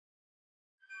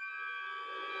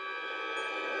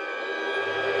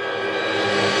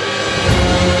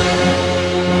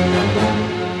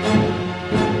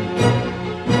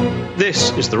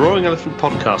This is the Roaring Elephant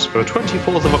Podcast for the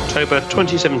 24th of October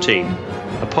 2017,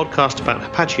 a podcast about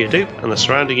Apache Hadoop and the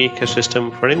surrounding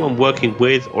ecosystem for anyone working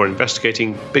with or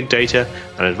investigating big data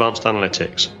and advanced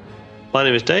analytics. My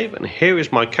name is Dave, and here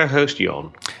is my co-host,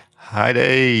 Jon. Hi,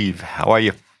 Dave. How are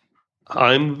you?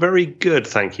 I'm very good,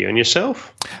 thank you. And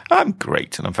yourself? I'm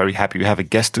great, and I'm very happy we have a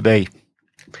guest today.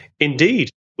 Indeed.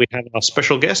 We have our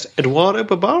special guest, Eduardo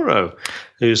Barbaro,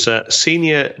 who's a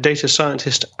senior data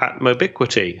scientist at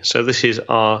Mobiquity. So this is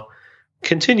our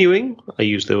continuing, I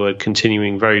use the word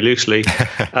continuing very loosely,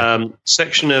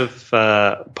 section of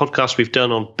podcasts we've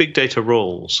done on big data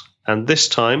roles. And this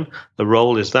time, the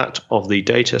role is that of the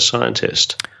data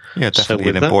scientist. Yeah, definitely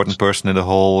an important person in the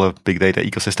whole big data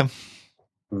ecosystem.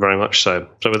 Very much so.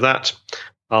 So with that,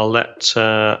 I'll let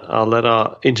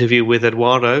our interview with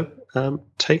Eduardo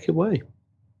take away.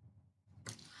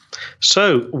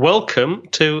 So, welcome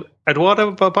to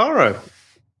Eduardo Barbaro.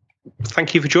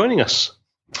 Thank you for joining us.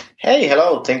 Hey,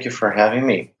 hello. Thank you for having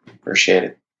me. Appreciate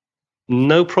it.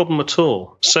 No problem at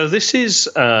all. So this is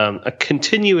a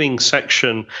continuing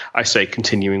section. I say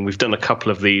continuing. We've done a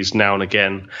couple of these now and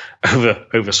again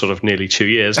over sort of nearly 2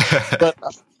 years. But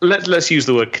let's use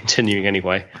the word continuing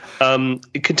anyway. A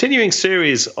continuing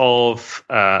series of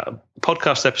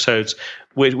podcast episodes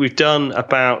we've done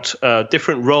about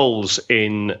different roles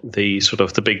in the sort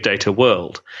of the big data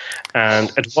world.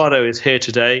 And Eduardo is here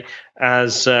today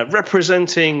as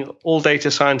representing all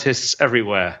data scientists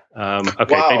everywhere.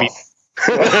 Okay, wow. Maybe.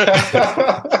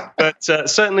 But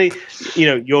certainly,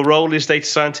 your role is data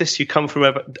scientist. You come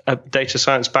from a data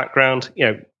science background.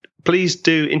 Please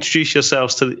do introduce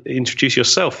yourself to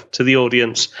the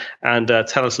audience and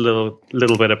tell us a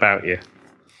little bit about you.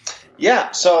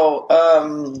 Yeah, so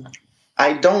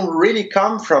I don't really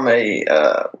come from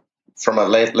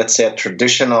let's say a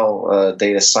traditional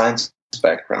data science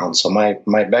background. So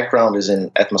my background is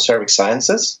in atmospheric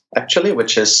sciences, actually,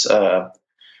 which is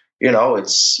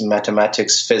it's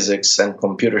mathematics, physics, and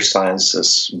computer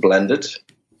sciences blended.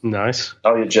 Nice.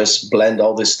 Now you just blend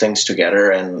all these things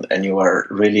together, and you are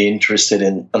really interested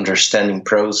in understanding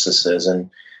processes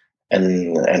and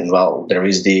well, there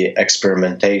is the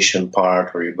experimentation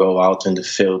part where you go out in the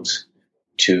field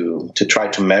to try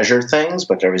to measure things,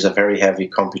 but there is a very heavy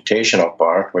computational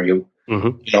part where you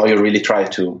really try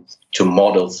to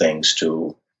model things,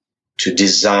 to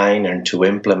design and to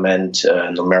implement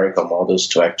numerical models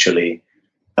to actually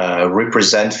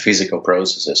represent physical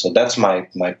processes. So that's my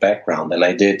background, and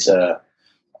I did a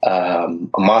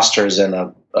master's and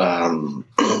a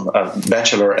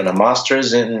bachelor and a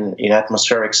master's in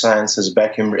atmospheric sciences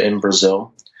back in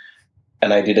Brazil,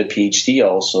 and I did a PhD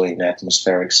also in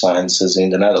atmospheric sciences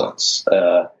in the Netherlands.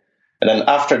 And then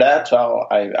after that, well,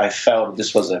 I felt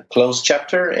this was a closed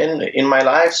chapter in my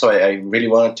life, so I really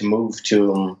wanted to move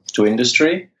to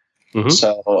industry. Mm-hmm.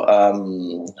 So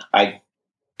I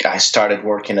started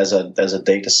working as a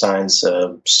data science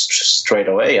straight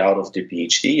away out of the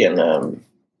PhD, and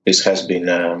this has been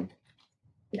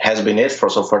it for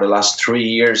the last 3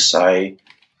 years. I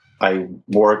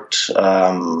worked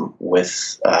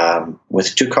with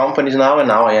two companies now, and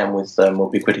now I am with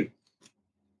Mobiquity.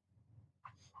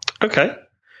 Okay,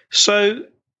 so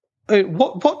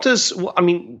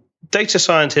data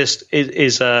scientist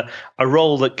is a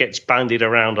role that gets bandied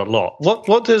around a lot.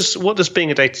 What does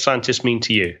being a data scientist mean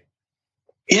to you?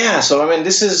 Yeah, so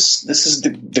this is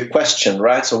the question,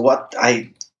 right? So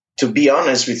to be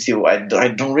honest with you, I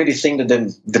don't really think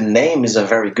that the name is a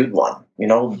very good one.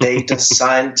 Data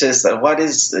scientist. What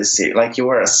is this? Like, you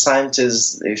are a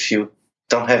scientist if you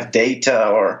don't have data,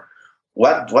 or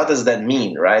what does that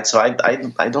mean, right? So I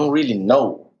don't really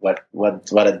know what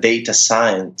a data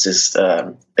scientist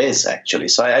is actually.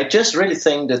 So I just really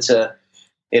think that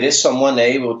it is someone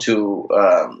able to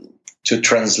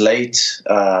translate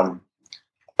a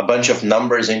bunch of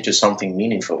numbers into something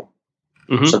meaningful.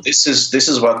 Mm-hmm. So this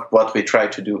is what we try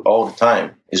to do all the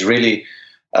time. Is really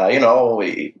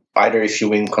either if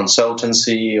you in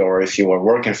consultancy or if you are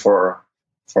working for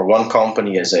one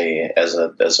company as a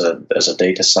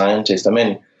data scientist.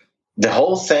 The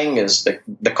whole thing is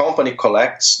the company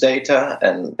collects data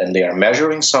and they are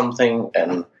measuring something,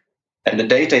 and the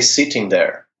data is sitting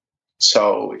there.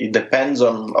 So it depends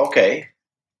on, okay,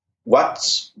 what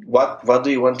do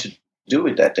you want to do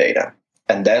with that data?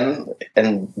 And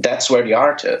that's where the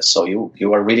art is. So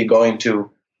you are really going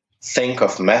to think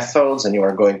of methods, and you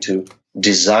are going to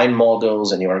design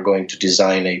models, and you are going to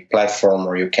design a platform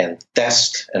where you can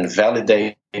test and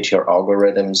validate your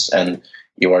algorithms, and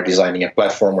you are designing a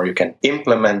platform where you can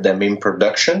implement them in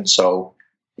production. So,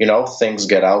 things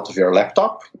get out of your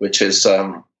laptop, which is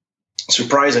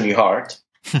surprisingly hard.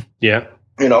 Yeah.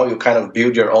 you kind of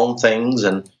build your own things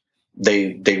and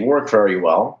they work very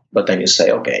well. But then you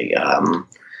say, okay,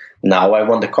 now I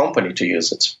want the company to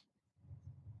use it.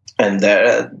 And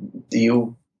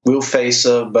you will face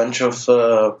a bunch of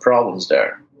problems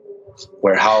there,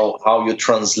 where how you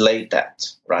translate that,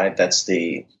 right? That's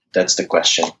the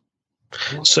question.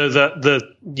 So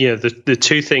the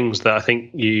two things that I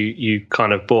think you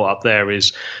kind of brought up there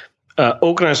is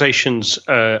organizations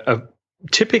are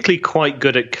typically quite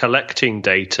good at collecting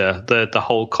data. The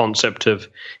whole concept of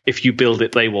if you build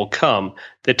it, they will come.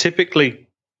 They're typically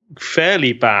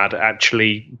fairly bad at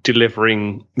actually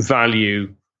delivering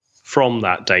value from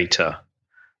that data.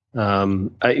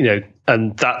 And I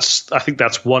think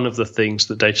that's one of the things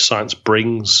that data science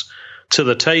brings to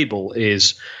the table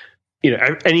is,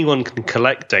 anyone can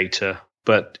collect data,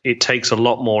 but it takes a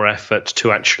lot more effort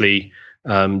to actually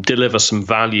deliver some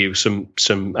value,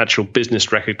 some actual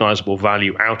business recognizable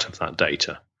value out of that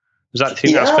data. That's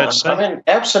fair to say? I mean,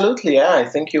 absolutely. Yeah, I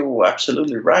think you're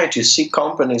absolutely right. You see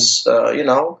companies,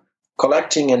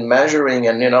 collecting and measuring,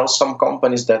 and some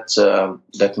companies that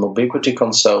Mobiquity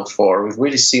consult for, we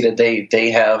really see that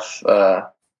they have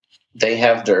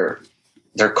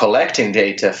their collecting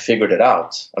data figured it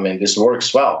out. I mean, this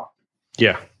works well.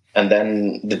 Yeah. And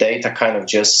then the data kind of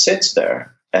just sits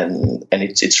there, and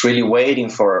it's really waiting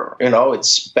for,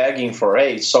 it's begging for,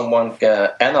 hey, someone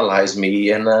analyze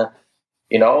me, and I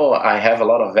have a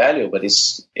lot of value, but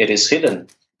it is hidden.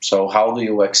 So how do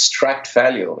you extract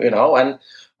value? And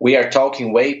we are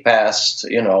talking way past,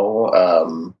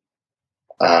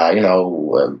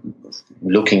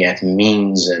 looking at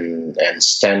means and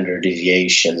standard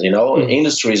deviations.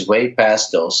 Industry is way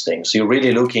past those things. You're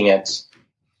really looking at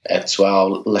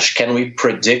can we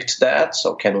predict that?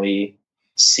 So can we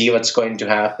see what's going to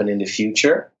happen in the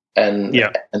future? And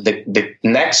the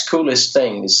next coolest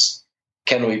thing is,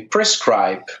 can we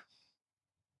prescribe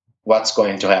what's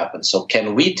going to happen? So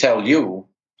can we tell you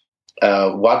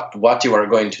what you are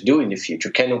going to do in the future?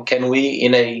 Can we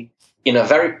in a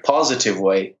very positive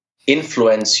way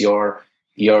influence your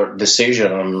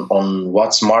decision on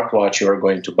what smartwatch you are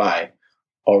going to buy,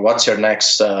 or what's your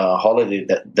next holiday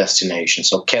destination?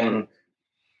 So can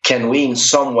we in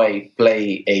some way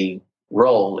play a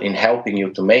role in helping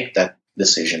you to make that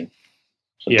decision?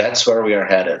 So that's where we are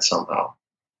headed somehow.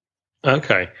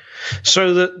 Okay,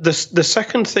 so the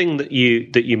second thing that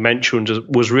you mentioned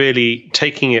was really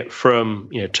taking it from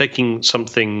taking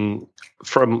something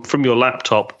from your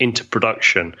laptop into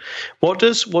production. What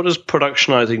does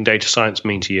productionizing data science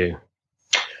mean to you?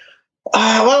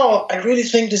 Well, I really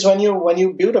think this when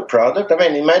you build a product. I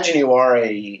mean, imagine you are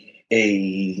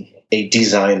a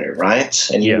designer, right?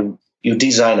 And you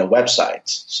design a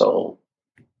website. So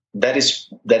that is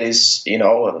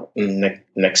an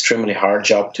extremely hard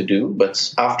job to do.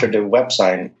 But after the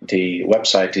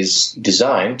website is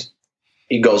designed,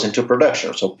 it goes into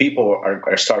production. So people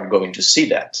are start going to see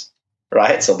that,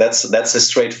 right? So that's a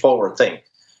straightforward thing.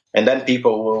 And then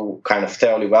people will kind of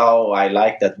tell you, well, I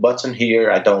like that button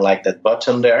here, I don't like that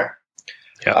button there.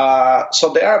 Yeah.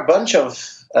 So there are a bunch of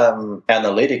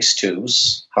analytics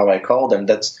tools, how I call them,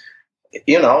 that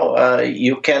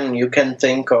you can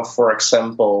think of, for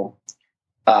example,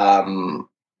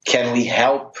 can we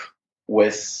help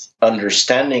with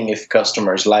understanding if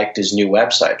customers like this new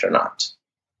website or not?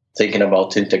 Thinking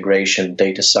about integration,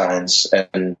 data science,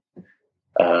 and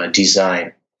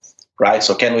design. Right,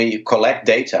 so can we collect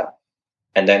data,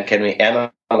 and then can we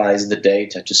analyze the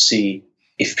data to see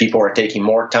if people are taking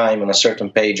more time on a certain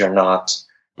page or not?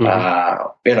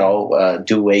 Mm-hmm.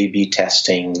 Do A/B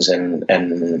testings and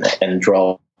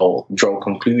draw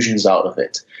conclusions out of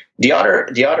it. The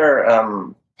other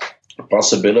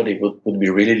possibility would be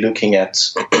really looking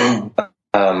at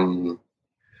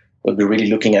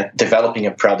developing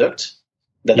a product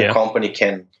that a company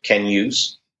can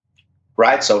use.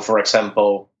 Right, so for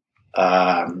example,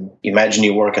 imagine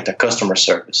you work at a customer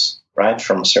service, right,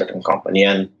 from a certain company,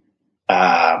 and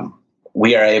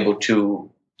we are able to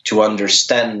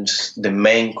understand the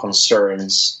main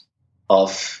concerns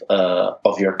of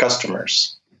your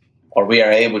customers, or we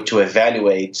are able to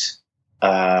evaluate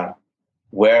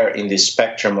where in the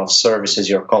spectrum of services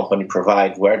your company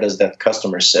provide, where does that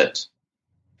customer sit,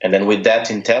 and then with that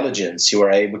intelligence, you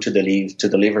are able to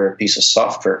deliver a piece of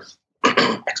software.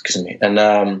 Excuse me,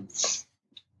 and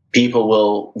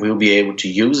people will be able to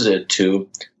use it to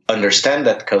understand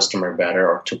that customer better,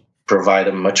 or to provide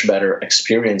a much better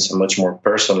experience, a much more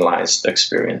personalized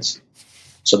experience.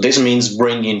 So this means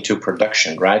bringing to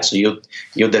production, right? So you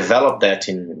develop that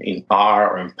in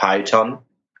R or in Python,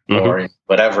 mm-hmm. or in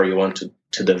whatever you want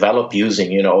to develop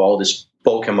using, all these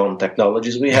Pokemon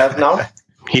technologies we have now.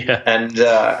 Yeah. And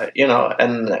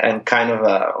and kind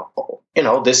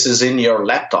of this is in your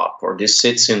laptop, or this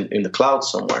sits in the cloud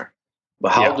somewhere.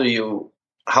 But how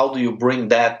do you bring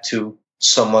that to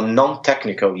someone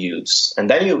non-technical use? And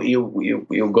then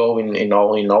you go in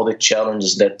all the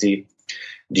challenges that the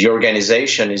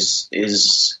organization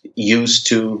is used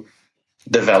to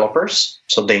developers,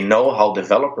 so they know how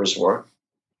developers work.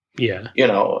 Yeah.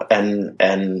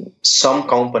 And some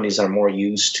companies are more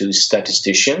used to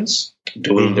statisticians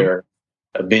doing their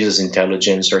business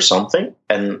intelligence or something.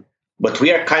 But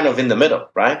we are kind of in the middle,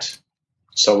 right?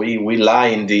 So we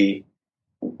lie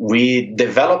we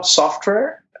develop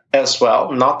software as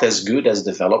well, not as good as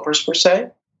developers per se.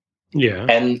 Yeah.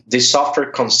 And the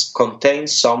software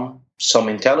contains some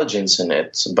intelligence in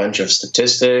it, a bunch of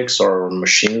statistics or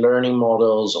machine learning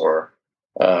models or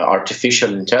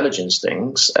artificial intelligence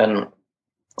things, and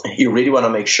you really want to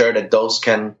make sure that those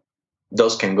can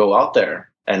go out there.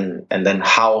 And then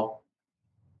how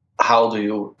do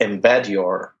you embed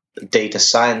your data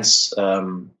science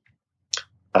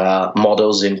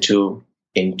models into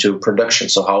production?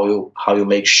 So how you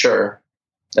make sure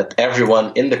that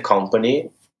everyone in the company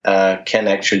can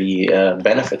actually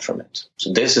benefit from it.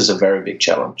 So this is a very big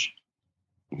challenge.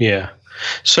 Yeah.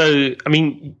 So, I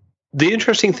mean, the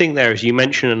interesting thing there is you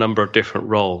mentioned a number of different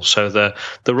roles. So the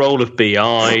role of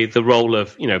BI, the role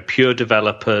of pure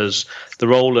developers, the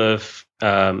role of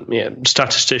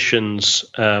statisticians,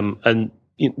 and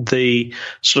the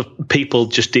sort of people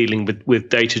just dealing with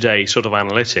day-to-day sort of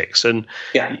analytics. And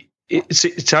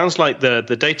it sounds like the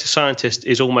data scientist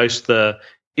is almost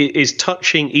is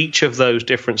touching each of those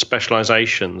different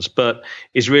specializations, but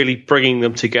is really bringing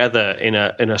them together in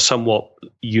a somewhat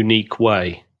unique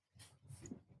way.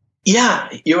 Yeah,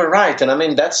 you're right, and I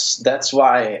mean that's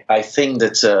why I think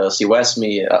that you asked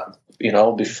me,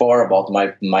 before about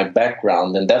my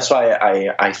background, and that's why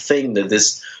I think that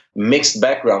this mixed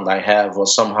background I have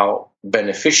was somehow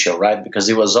beneficial, right? Because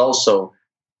it was also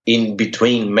in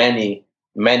between many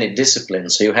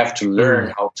disciplines, so you have to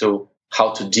learn how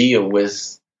to deal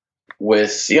with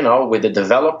the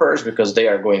developers, because they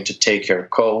are going to take your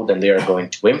code and they are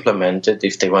going to implement it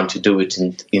if they want to do it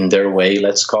in their way,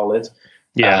 let's call it.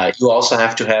 Yeah. You also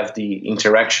have to have the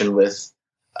interaction with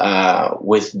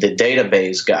the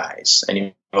database guys, and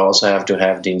you also have to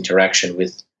have the interaction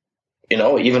with,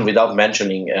 even without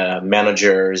mentioning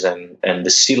managers and the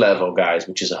C-level guys,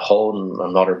 which is a whole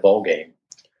another ballgame,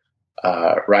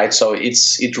 right? So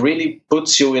it really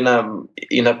puts you in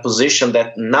a position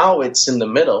that now it's in the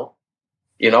middle.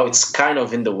 It's kind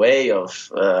of in the way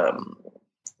of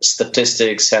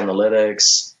statistics,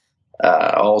 analytics,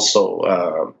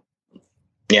 also.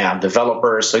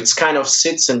 Developers. So it's kind of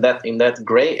sits in that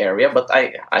gray area. But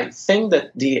I think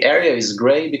that the area is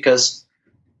gray because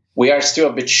we are still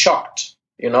a bit shocked.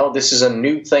 This is a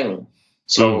new thing.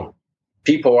 So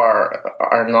people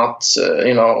are not,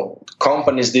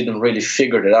 companies didn't really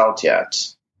figure it out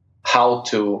yet, how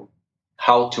to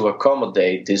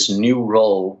accommodate this new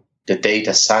role, the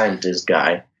data scientist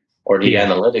guy or the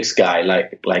analytics guy,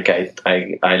 like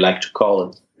I like to call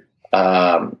it.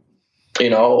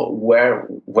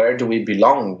 Where do we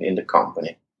belong in the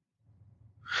company?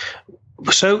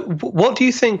 So what do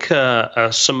you think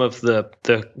are some of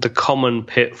the common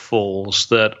pitfalls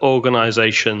that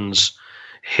organizations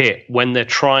hit when they're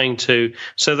trying to,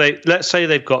 so let's say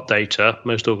they've got data.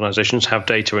 Most organizations have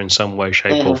data in some way,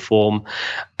 shape or form.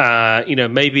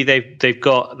 Maybe they've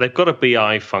got a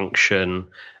BI function,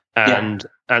 and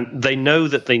they know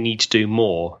that they need to do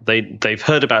more. They've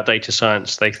heard about data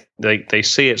science. They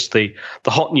see it's the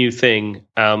hot new thing.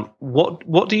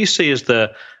 What do you see as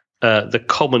the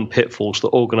common pitfalls that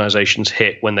organizations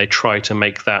hit when they try to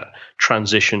make that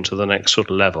transition to the next sort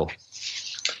of level?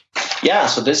 Yeah,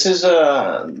 so this is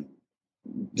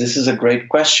a great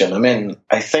question. I mean,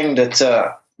 I think that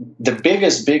the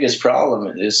biggest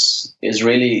problem is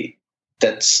really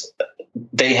that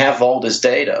they have all this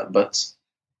data, but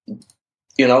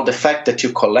the fact that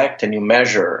you collect and you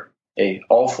measure an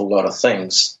awful lot of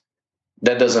things,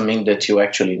 that doesn't mean that you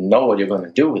actually know what you're going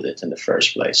to do with it in the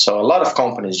first place. So a lot of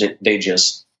companies, they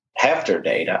just have their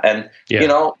data, and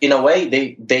in a way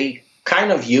they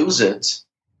kind of use it.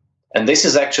 And this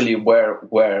is actually where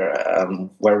we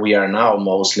are now,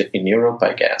 mostly in Europe,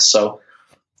 I guess. So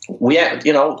we have,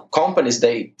 companies,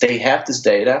 they have this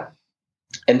data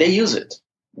and they use it.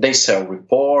 They sell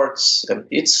reports, and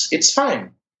it's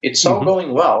fine. It's all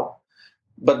going well.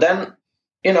 But then,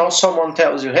 someone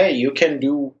tells you, hey, you can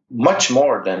do much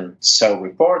more than sell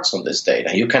reports on this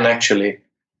data. You can actually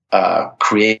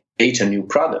create a new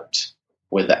product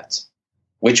with that,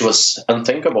 which was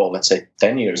unthinkable, let's say,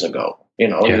 10 years ago. You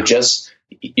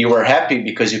you were happy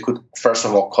because you could, first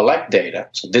of all, collect data.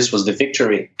 So this was the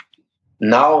victory.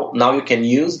 Now you can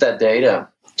use that data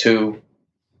to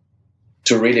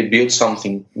really build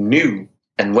something new.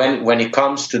 And when it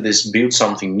comes to this build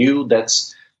something new,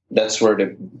 that's where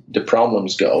the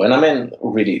problems go. And I mean,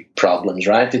 really problems,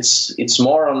 right? It's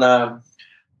more on a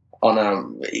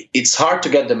it's hard to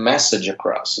get the message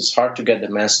across. It's hard to get the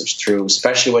message through,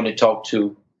 especially when you talk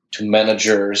to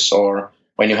managers, or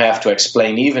when you have to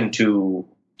explain even to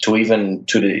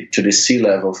the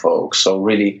C-level folks. So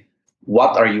really,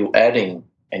 what are you adding?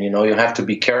 And you have to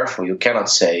be careful. You cannot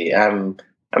say I'm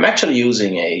actually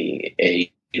using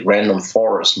a random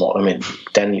forest model. I mean,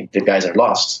 then the guys are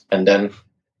lost, and then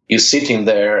you're sitting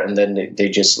there, and then they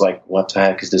just like, what the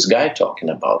heck is this guy talking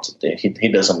about? He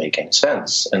doesn't make any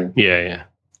sense. And yeah.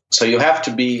 So you have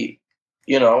to be,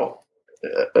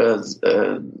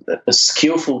 a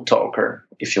skillful talker,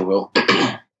 if you will,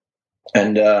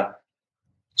 and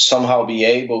somehow be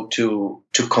able to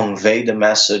convey the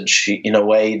message in a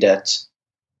way that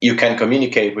you can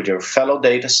communicate with your fellow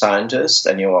data scientists,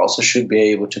 and you also should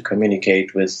be able to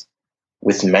communicate with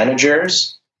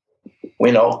managers,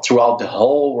 throughout the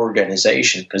whole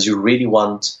organization, because you really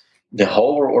want the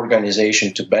whole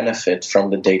organization to benefit from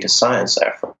the data science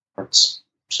efforts.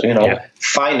 So,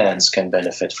 finance can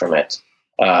benefit from it.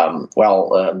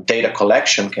 Data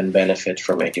collection can benefit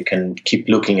from it. You can keep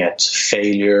looking at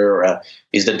failure.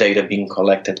 Is the data being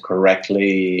collected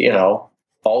correctly?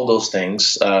 All those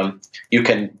things. You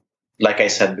can, like I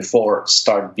said before,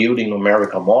 start building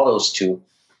numerical models to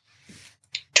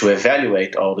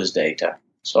evaluate all this data.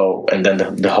 So, and then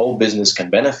the whole business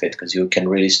can benefit because you can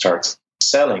really start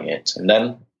selling it. And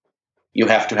then you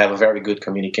have to have a very good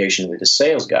communication with the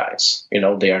sales guys.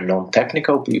 They are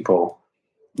non-technical people,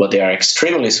 but they are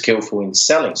extremely skillful in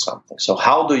selling something. So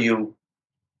how do you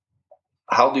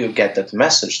get that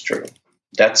message through?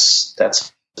 That's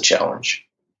the challenge.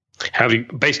 How do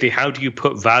you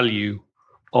put value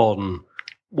on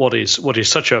what is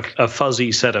such a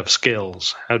fuzzy set of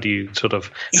skills? How do you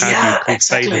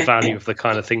convey the value of the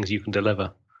kind of things you can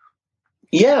deliver?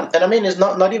 Yeah, and I mean, it's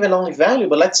not even only value,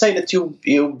 but let's say that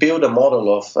you build a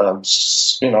model of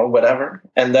whatever,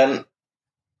 and then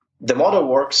the model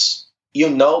works.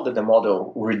 That the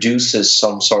model reduces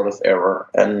some sort of error,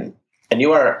 and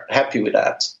you are happy with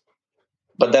that.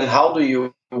 But then, how do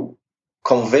you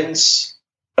convince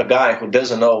a guy who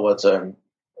doesn't know what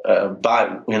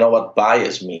what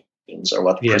bias means or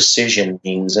what precision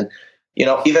means, and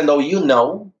even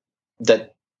though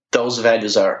that those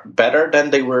values are better than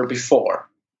they were before,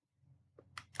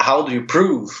 how do you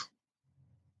prove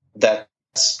that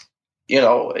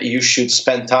you should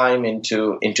spend time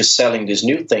into selling this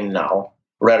new thing now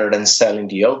rather than selling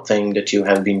the old thing that you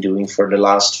have been doing for the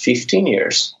last 15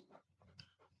 years?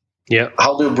 Yeah.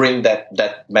 How do you bring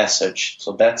that message?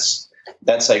 So that's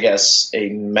I guess a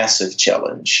massive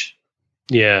challenge.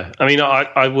 Yeah, I mean,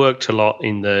 I worked a lot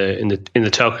in the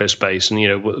telco space,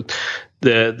 and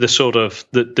the sort of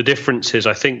the differences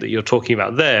I think that you're talking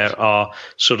about there are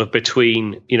sort of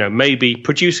between maybe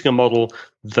producing a model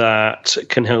that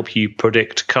can help you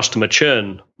predict customer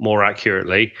churn more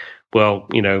accurately. Well,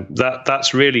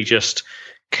 that's really just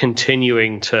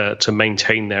continuing to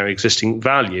maintain their existing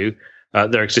value.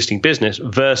 Their existing business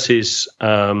versus,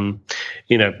 using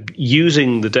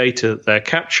the data that they're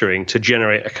capturing to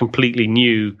generate a completely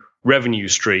new revenue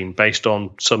stream based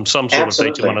on some sort of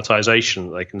data monetization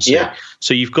that they can see. Yeah.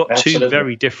 So you've got two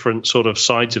very different sort of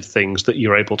sides of things that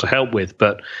you're able to help with.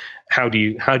 But how do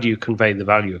you convey the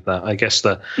value of that? I guess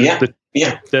the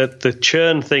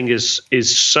churn thing is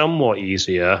somewhat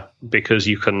easier because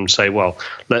you can say, well,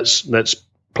 let's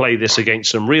play this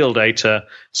against some real data,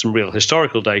 some real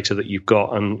historical data that you've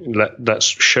got, and let's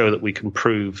show that we can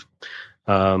prove,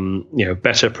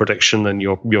 better prediction than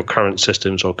your current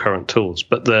systems or current tools.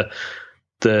 But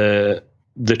the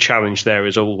challenge there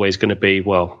is always going to be,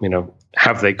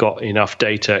 have they got enough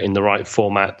data in the right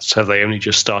formats? Have they only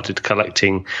just started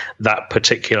collecting that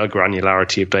particular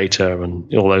granularity of data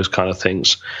and all those kind of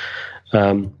things?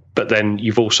 But then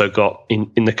you've also got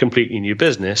in the completely new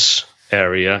business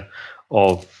area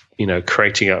of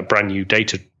creating a brand new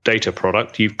data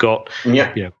product, you've got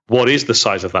what is the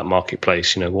size of that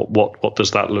marketplace? What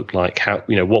does that look like? How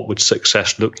what would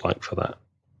success look like for that?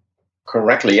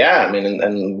 Correctly, yeah. I mean,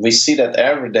 and we see that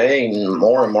every day in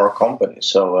more and more companies.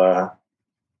 So,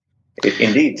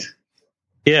 indeed,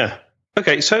 yeah.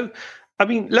 Okay, so I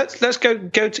mean, let's go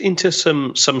into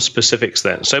some specifics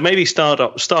then. So maybe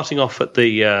starting off at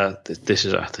the this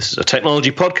is a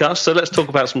technology podcast, so let's talk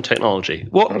about some technology.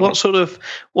 What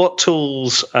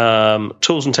tools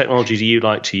and technology do you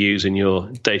like to use in your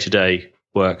day-to-day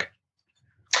work?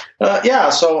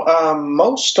 So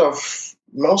most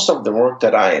of the work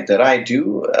that I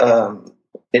do,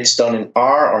 it's done in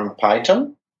R or in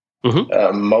Python.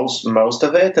 Mm-hmm. Most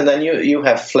of it, and then you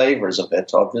have flavors of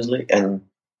it, obviously, and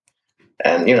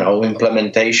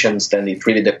implementations. Then it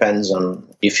really depends on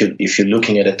if you're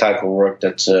looking at a type of work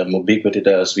that Mobiquity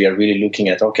does. We are really looking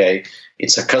at, okay,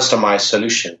 it's a customized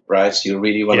solution, right? So you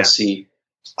really want to see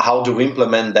how to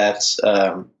implement that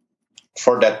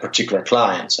for that particular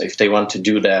client. So if they want to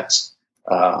do that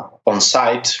on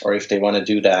site, or if they want to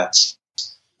do that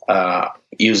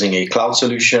using a cloud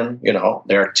solution,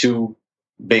 there are two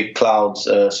big cloud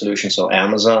solutions, so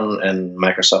Amazon and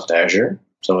Microsoft Azure,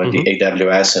 so the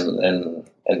AWS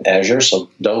and Azure. So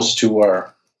those two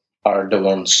are the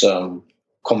ones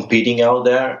competing out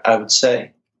there, I would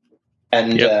say.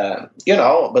 And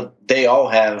but they all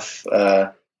have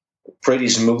pretty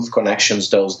smooth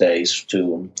connections those days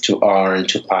to R and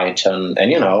to Python,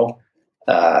 and a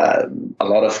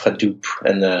lot of Hadoop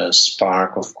and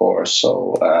Spark, of course.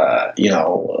 So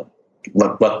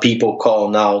what people call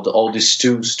now all these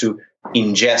tools to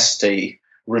ingest a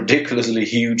ridiculously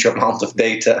huge amount of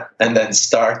data and then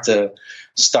start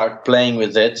playing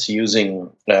with it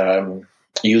using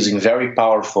very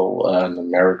powerful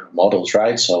numerical models,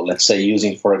 right? So let's say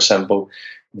using, for example,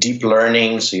 deep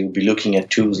learning. So you'll be looking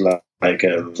at tools like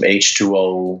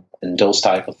H2O and those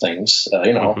type of things,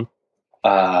 and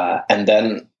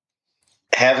then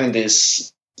having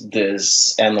this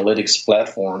analytics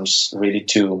platforms really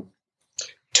to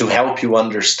help you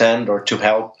understand, or to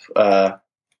help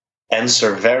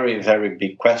answer very, very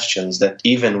big questions that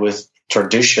even with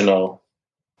traditional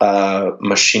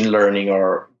machine learning,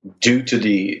 or due to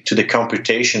the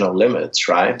computational limits,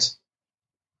 right?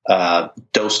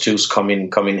 Those tools come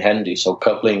in handy. So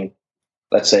coupling,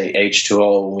 let's say,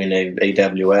 H2O in a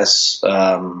AWS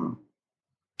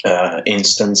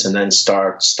instance, and then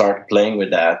start playing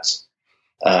with that.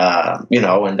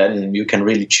 And then you can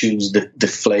really choose the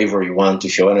flavor you want.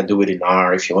 If you want to do it in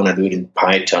R, if you want to do it in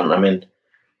Python, I mean,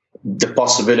 the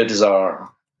possibilities are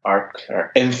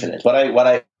infinite. What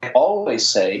I always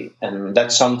say, and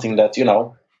that's something that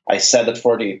I said that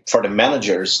for the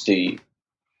managers, the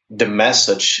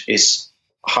message is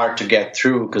hard to get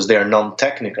through because they are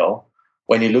non-technical.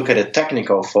 When you look at the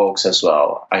technical folks as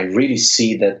well, I really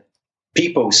see that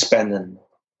people spend an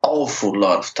awful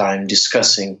lot of time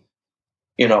discussing,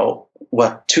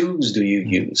 what tools do you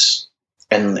use?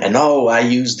 And I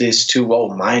use this tool. Oh,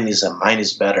 mine is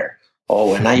better.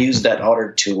 Oh, and I use that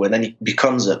other tool. And then it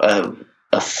becomes a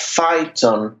fight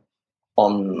on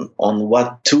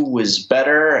what tool is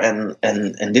better. And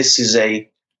this is in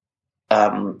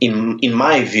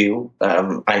my view,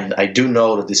 I do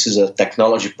know that this is a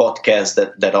technology podcast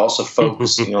that also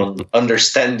focusing on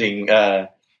understanding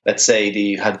let's say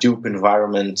the Hadoop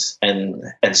environment and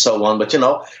so on. But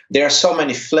there are so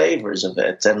many flavors of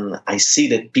it, and I see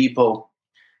that people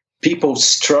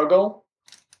struggle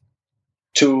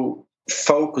to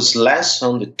focus less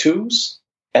on the tools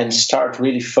and start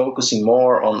really focusing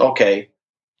more on, okay,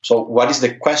 so what is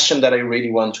the question that I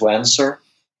really want to answer?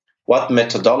 What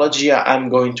methodology I'm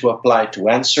going to apply to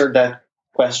answer that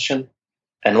question,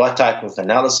 and what type of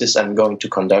analysis I'm going to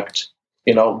conduct.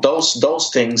 Those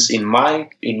things in my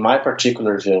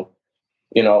particular view,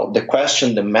 the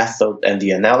question, the method, and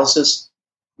the analysis,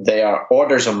 they are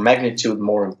orders of magnitude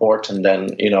more important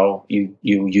than you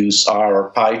use R or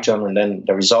Python, and then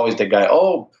there is always the guy,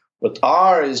 oh, but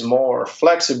R is more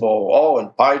flexible, oh,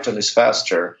 and Python is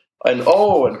faster, and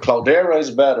Cloudera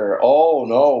is better, oh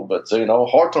no, but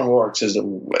Hortonworks is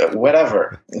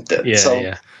whatever.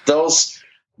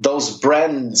 Those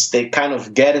brands, they kind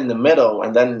of get in the middle,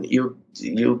 and then you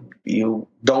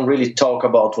don't really talk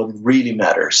about what really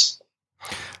matters.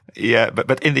 Yeah,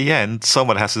 but in the end,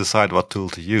 someone has to decide what tool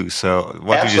to use. So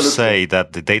what Absolutely. do you say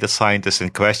that the data scientist in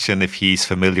question, if he's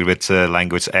familiar with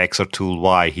language X or tool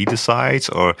Y, he decides,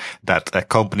 or that a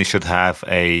company should have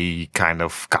a kind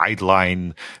of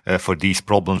guideline for these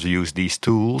problems, use these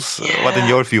tools? Yeah, what, in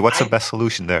your view, what's the best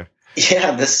solution there?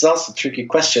 Yeah, this is also a tricky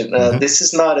question. This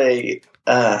is not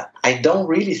I don't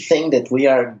really think that we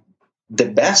are the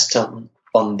best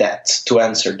on that to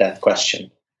answer that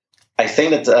question. I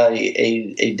think that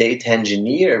a data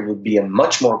engineer would be a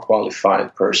much more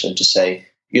qualified person to say,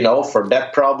 for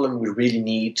that problem, we really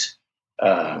need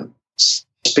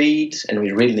speed and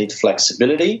we really need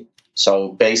flexibility. So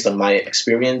based on my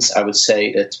experience, I would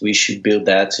say that we should build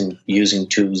that using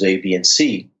tools A, B, and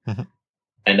C. Mm-hmm.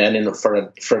 And then for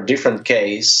a different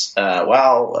case,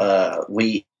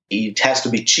 it has to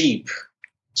be cheap.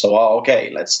 So, okay,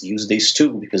 let's use this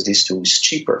tool because this tool is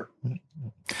cheaper.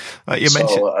 You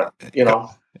mentioned,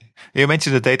 You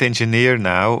mentioned the data engineer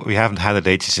now. We haven't had a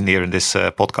data engineer in this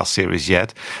podcast series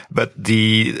yet, but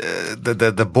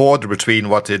the border between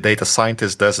what the data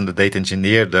scientist does and the data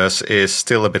engineer does is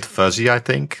still a bit fuzzy, I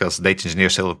think, because data engineer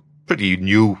is still a pretty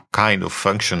new kind of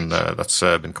function that's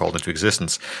been called into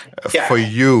existence. For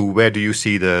you, where do you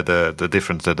see the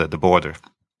difference, the border?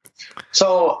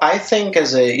 So I think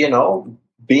as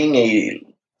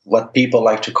being what people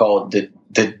like to call the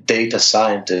data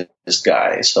scientist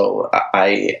guy. So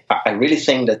I really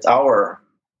think that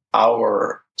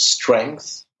our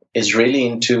strength is really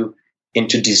into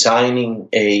designing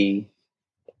a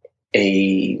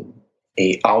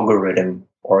algorithm,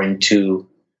 or into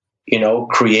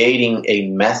creating a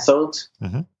method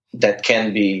that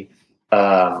can be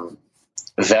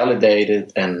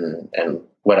validated and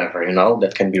whatever,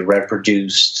 that can be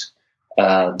reproduced,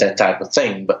 that type of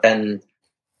thing. And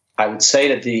I would say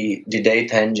that the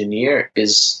data engineer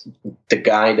is the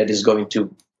guy that is going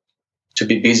to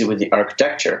be busy with the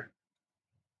architecture.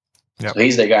 Yep. So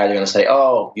he's the guy that's going to say,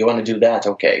 "Oh, you want to do that?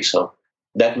 Okay, so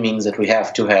that means that we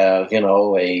have to have, an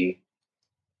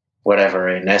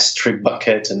S3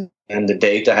 bucket, and the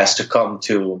data has to come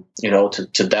to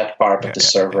that part of the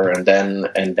server, and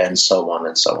then so on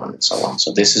and so on and so on."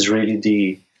 So this is really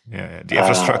the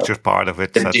infrastructure part of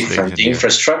it. The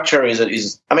infrastructure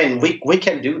is. I mean, we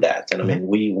can do that, and I mean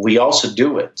we also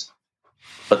do it,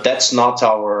 but that's not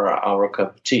our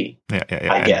cup of tea.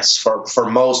 I guess for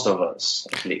most of us,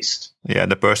 at least. Yeah,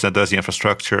 and the person that does the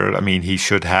infrastructure, I mean, he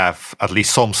should have at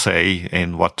least some say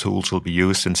in what tools will be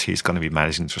used, since he's going to be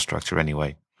managing infrastructure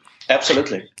anyway.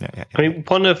 Absolutely. I mean,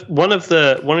 one of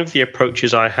the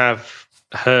approaches I have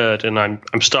heard, and I'm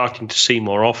starting to see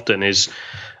more often, is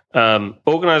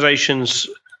organizations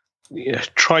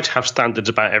try to have standards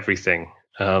about everything,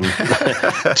 to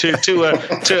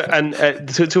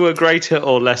a greater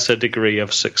or lesser degree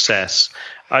of success.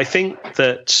 I think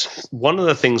that one of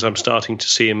the things I'm starting to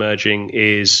see emerging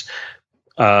is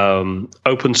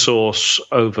open source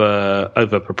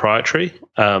over proprietary.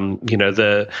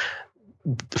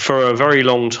 For a very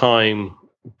long time,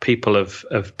 people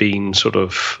have been sort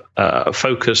of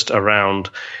focused around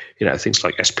things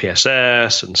like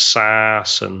SPSS and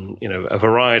SAS and a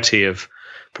variety of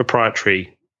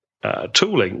proprietary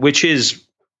tooling, which is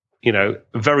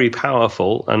very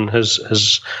powerful and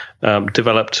has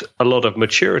developed a lot of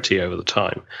maturity over the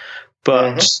time.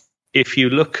 But if you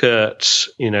look at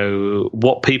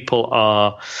what people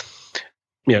are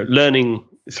learning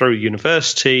through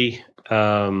university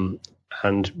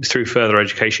and through further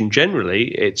education generally,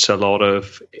 it's a lot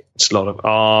of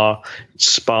R, it's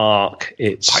Spark,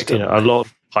 it's Python. A lot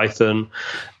of Python,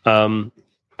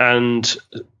 and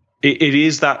it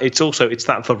is that it's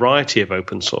that variety of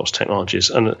open source technologies.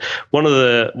 And one of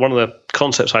the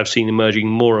concepts I've seen emerging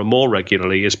more and more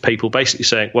regularly is people basically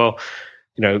saying, well,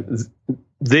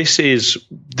 this is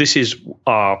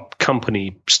our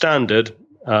company standard,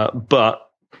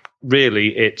 but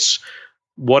really it's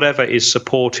whatever is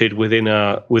supported within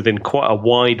quite a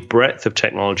wide breadth of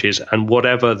technologies, and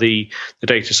whatever the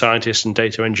data scientist and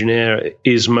data engineer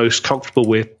is most comfortable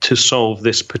with to solve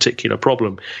this particular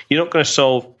problem. You're not going to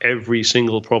solve every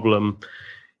single problem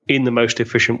in the most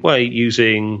efficient way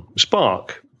using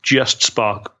Spark, just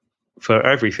Spark for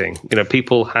everything.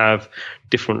 People have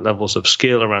different levels of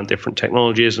skill around different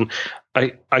technologies, and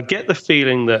I get the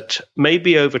feeling that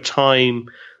maybe over time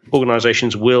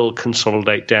organizations will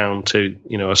consolidate down to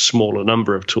a smaller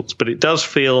number of tools, but it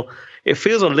feels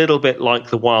a little bit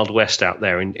like the Wild West out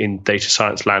there in data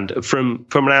science land from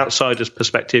an outsider's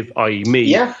perspective, i.e.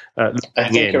 me. I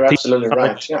think you're absolutely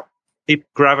right. Yeah, people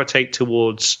gravitate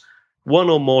towards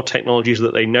one or more technologies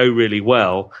that they know really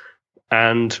well,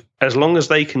 and as long as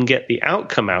they can get the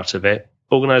outcome out of it,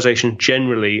 organizations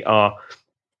generally are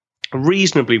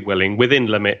reasonably willing, within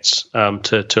limits,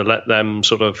 to let them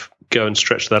sort of go and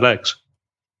stretch their legs.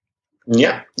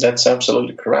 Yeah, that's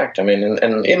absolutely correct. I mean,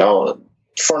 and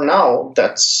for now,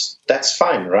 that's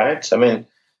fine, right? I mean,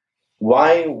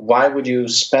 why would you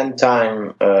spend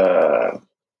time?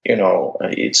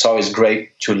 It's always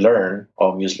great to learn,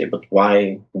 obviously, but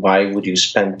why would you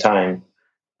spend time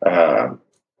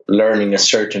learning a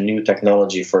certain new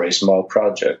technology for a small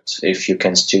project if you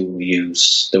can still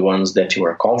use the ones that you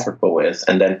are comfortable with,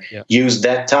 and then use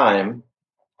that time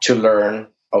to learn,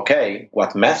 okay,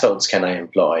 what methods can I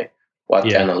employ? What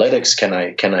analytics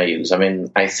can I use? I mean,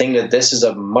 I think that this is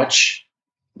a much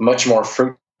more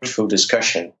fruitful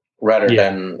discussion rather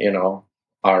than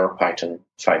R or Python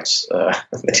fights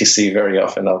that you see very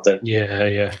often out there.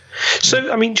 Yeah.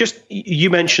 So, I mean, just you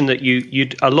mentioned that you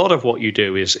a lot of what you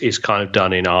do is kind of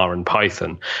done in R and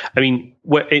Python. I mean,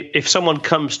 if someone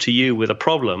comes to you with a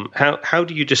problem, how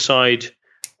do you decide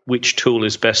which tool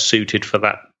is best suited for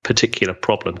that particular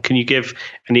problem? Can you give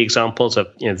any examples of,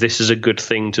 this is a good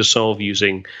thing to solve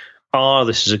using R,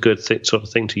 this is a good sort of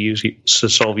thing to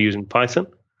solve using Python?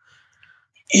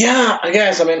 Yeah, I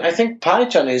guess. I mean, I think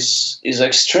Python is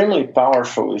extremely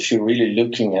powerful if you're really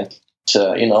looking at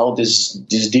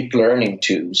these deep learning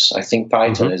tools. I think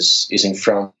Python is in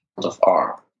front of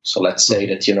R. So let's say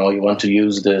that you want to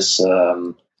use this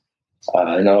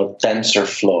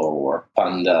TensorFlow or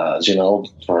Pandas.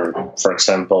 For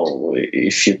example,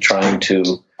 if you're trying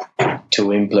to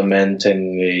implement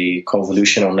in a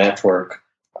convolutional network,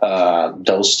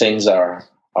 those things are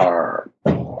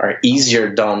easier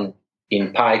done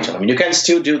in Python. I mean, you can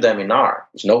still do them in R.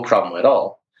 There's no problem at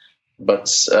all. But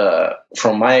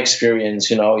from my experience,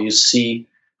 you see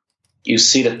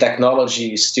the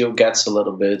technology still gets a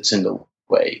little bit in the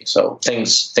way. So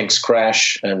things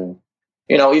crash, and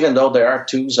even though there are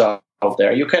tools out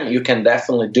there, you can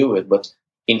definitely do it. But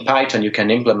in Python, you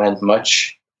can implement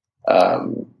much,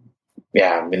 in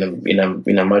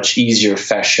a much easier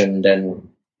fashion than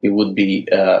you would be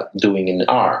doing in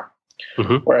R.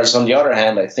 Whereas on the other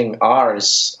hand, I think R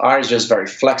is just very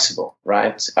flexible,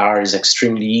 right? R is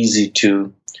extremely easy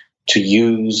to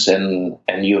use, and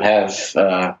you have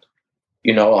a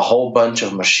whole bunch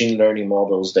of machine learning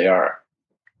models.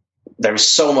 There's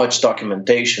so much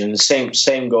documentation, and the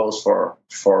same goes for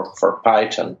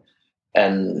Python.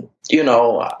 And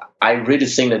I really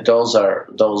think that those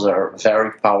are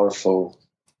very powerful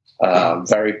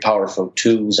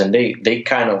tools, and they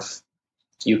kind of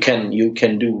you can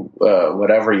do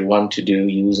whatever you want to do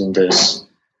using this,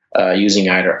 using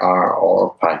either R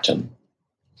or Python.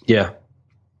 Yeah.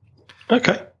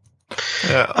 Okay.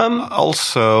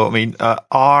 Also, I mean,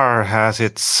 R has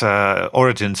its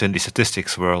origins in the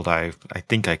statistics world. I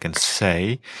think I can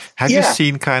say. Have you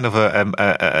seen kind of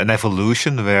an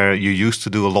evolution where you used to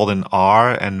do a lot in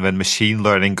R, and when machine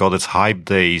learning got its hype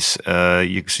days,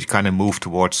 you kind of moved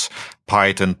towards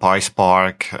Python,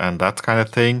 PySpark, and that kind of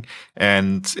thing?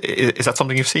 And is that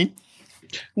something you've seen?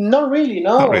 Not really.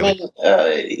 No, Not really.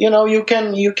 I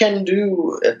mean, you can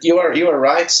do. You are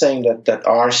right saying that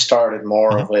R started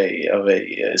more of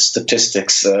a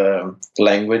statistics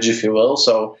language, if you will.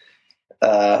 So,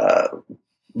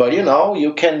 but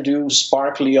you can do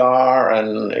Sparkly R,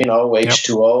 and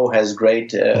H2O has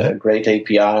great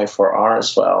API for R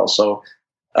as well. So,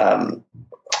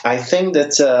 I think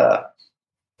that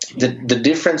the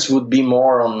difference would be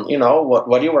more on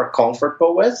what you are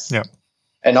comfortable with. Yeah.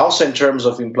 And also in terms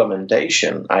of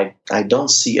implementation, I don't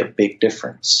see a big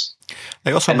difference.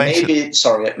 They also mentioned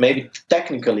maybe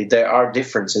technically there are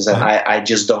differences, and I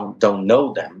just don't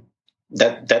know them.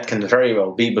 That can very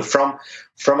well be. But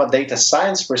from a data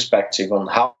science perspective on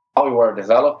how we were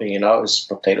developing, it's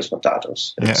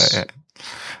potatoes.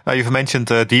 You've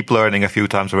mentioned deep learning a few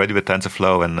times already with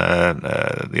TensorFlow and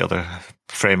the other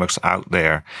frameworks out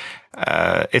there.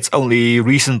 It's only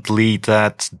recently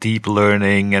that deep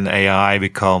learning and AI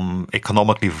become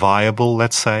economically viable,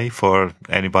 let's say, for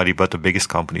anybody but the biggest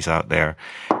companies out there.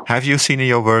 Have you seen in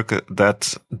your work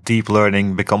that deep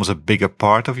learning becomes a bigger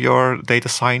part of your data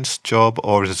science job,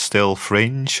 or is it still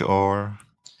fringe? Or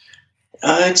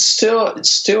it's still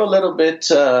a little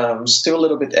bit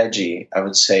edgy, I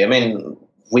would say. I mean,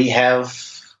 we have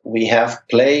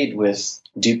played with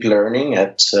deep learning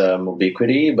at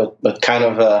Mobiquity, but kind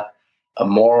of a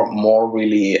more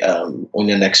really in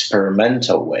an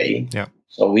experimental way. Yeah.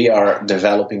 So we are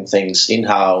developing things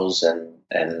in-house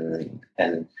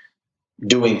and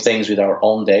doing things with our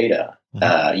own data,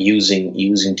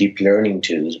 using deep learning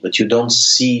tools. But you don't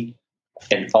see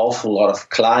an awful lot of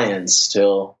clients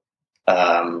still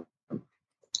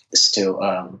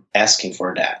asking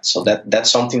for that. So that's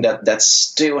something that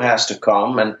still has to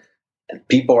come, and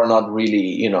people are not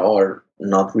really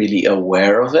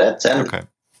aware of it. And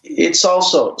it's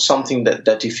also something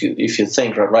that if you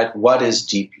think, right, what is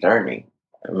deep learning?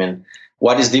 I mean,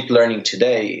 what is deep learning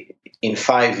today? In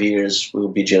 5 years will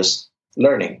be just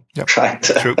learning. Yep. Right?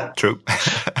 True.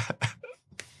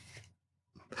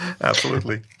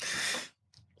 Absolutely.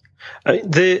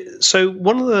 So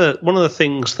one of the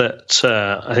things that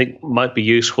I think might be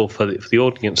useful for the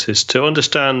audience is to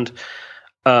understand.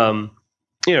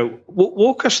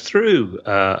 Walk us through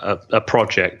a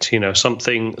project.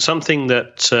 Something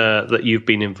that you've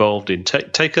been involved in.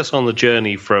 Take us on the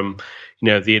journey from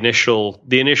the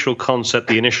initial concept,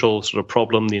 the initial sort of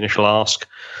problem, the initial ask,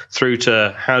 through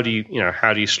to how do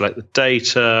you select the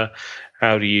data,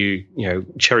 how do you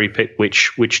cherry pick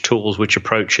which tools, which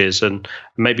approaches, and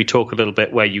maybe talk a little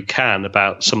bit where you can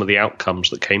about some of the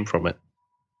outcomes that came from it.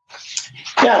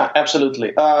 Yeah,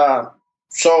 absolutely.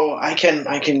 So I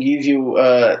can give you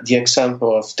the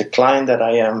example of the client that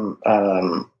I am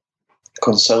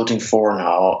consulting for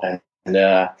now, and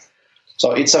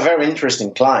so it's a very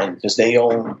interesting client because they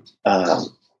own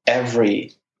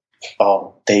they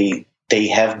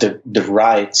have the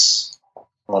rights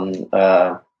on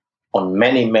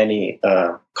many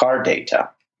car data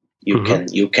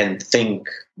you can think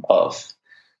of.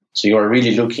 So you are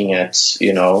really looking at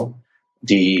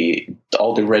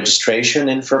all the registration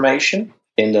information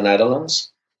in the Netherlands,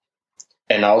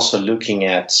 and also looking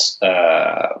at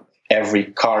every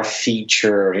car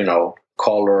feature,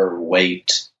 color,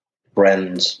 weight,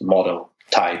 brand, model,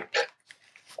 type,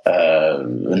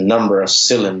 number of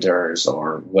cylinders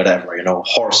or whatever,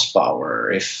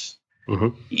 horsepower, if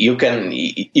you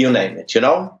name it,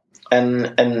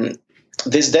 and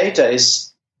this data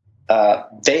is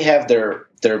they have their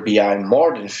BI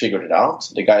more than figured it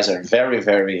out. The guys are very,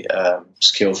 very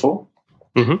skillful.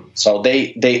 So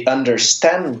they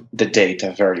understand the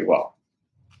data very well.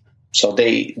 So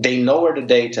they know where the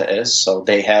data is. So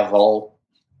they have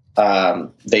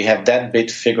they have that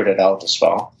bit figured it out as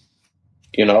well.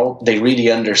 They really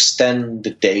understand the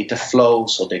data flow.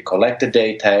 So they collect the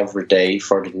data every day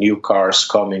for the new cars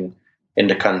coming in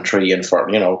the country, and for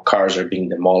cars are being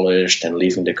demolished and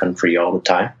leaving the country all the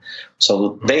time.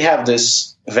 So they have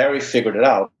this very figured it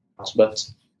out. But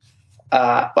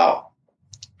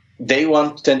they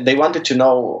wanted to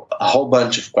know a whole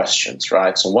bunch of questions,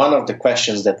 right? So one of the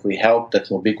questions that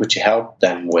Mobiquity helped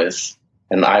them with,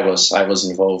 and I was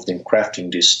involved in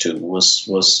crafting this too, was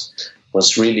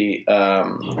really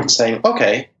saying,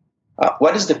 okay,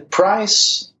 what is the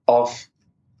price of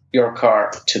your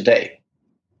car today?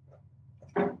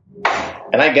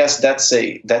 And I guess that's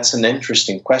an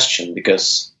interesting question,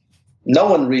 because no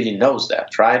one really knows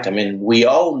that, right? I mean, we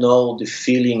all know the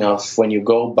feeling of when you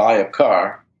go buy a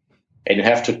car and you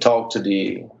have to talk to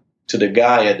the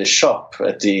guy at the shop,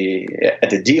 at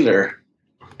the dealer,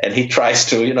 and he tries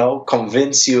to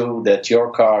convince you that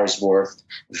your car is worth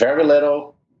very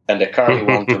little, and the car you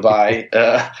want to buy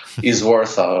is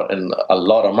worth a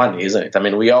lot of money, isn't it? I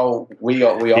mean, we all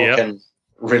can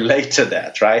relate to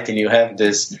that, right? And you have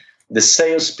the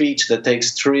sales speech that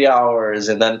takes 3 hours,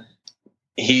 and then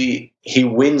he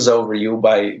wins over you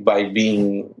by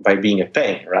being a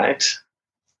pain, right?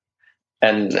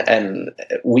 And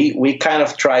we kind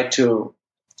of try to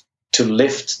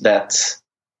lift that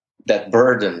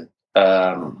burden.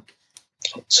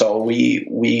 So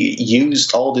we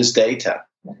used all this data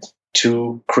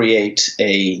to create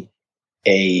a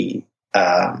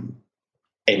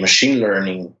machine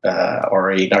learning or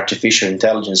an artificial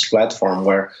intelligence platform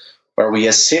where we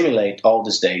assimilate all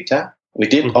this data. We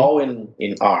did all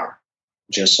in R,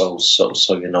 just so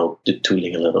the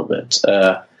tooling a little bit.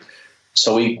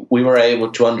 So we were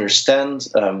able to understand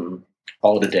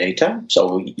all the data.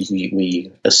 So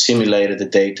we assimilated the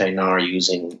data in R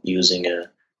using a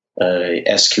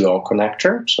SQL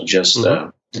connector. So just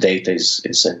the data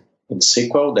is in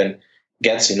SQL, then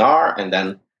gets in R, and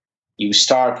then you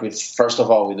start with, first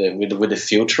of all, with the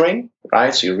filtering,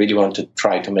 right? So you really want to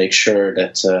try to make sure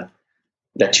that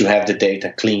you have the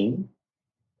data clean.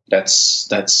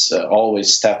 That's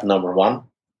always step number one.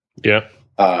 Yeah.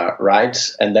 Right.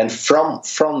 And then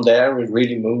from there, we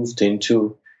really moved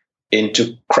into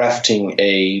crafting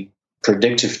a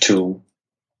predictive tool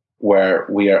where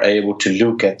we are able to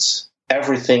look at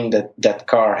everything that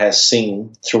car has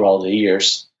seen through all the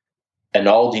years, and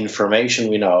all the information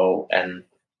we know, and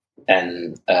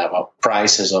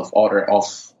prices of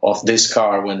this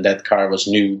car when that car was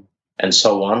new, and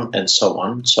so on and so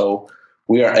on. So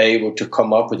we are able to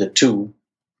come up with a tool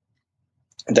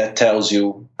that tells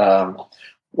you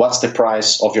what's the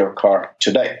price of your car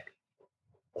today.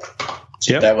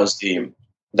 So that was the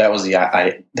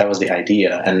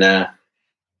idea, and I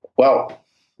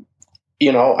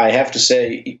have to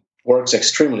say it works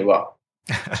extremely well.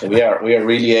 So we are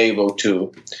really able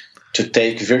to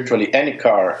take virtually any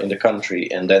car in the country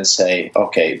and then say,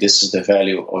 okay, this is the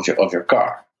value of your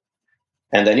car.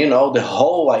 And then, the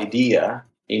whole idea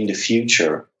in the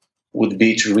future would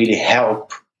be to really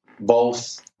help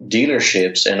both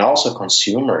dealerships and also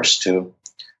consumers to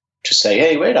say,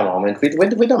 hey, wait a moment,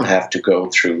 we don't have to go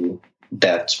through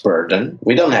that burden.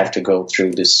 We don't have to go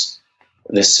through this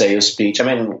sales speech. I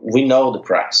mean, we know the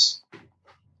price,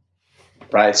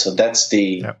 right? So that's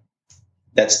the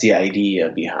that's the idea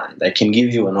behind. I can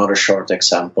give you another short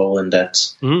example, and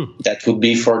that would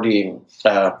be for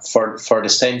the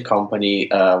same company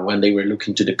when they were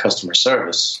looking to the customer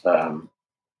service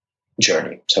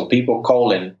journey. So people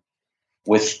call in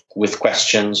with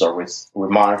questions or with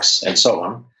remarks and so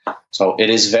on. So it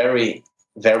is very,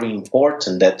 very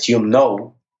important that you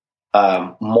know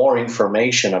more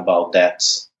information about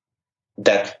that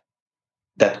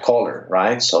caller,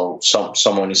 right? So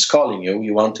someone is calling you.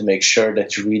 You want to make sure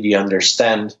that you really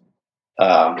understand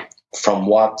from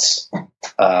what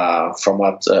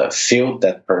field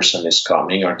that person is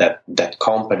coming, or that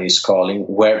company is calling.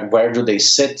 Where do they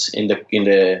sit in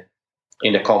the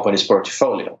company's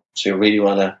portfolio? So you really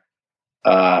want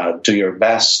to do your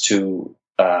best to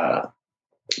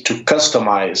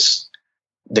customize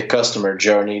the customer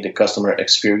journey, the customer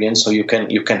experience, so you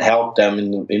can help them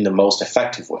in the most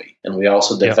effective way. And we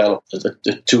also developed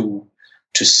the tool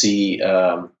to see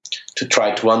to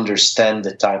try to understand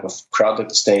the type of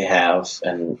products they have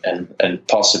and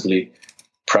possibly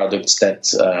products that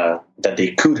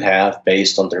they could have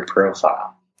based on their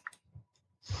profile.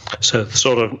 So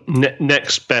sort of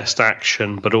next best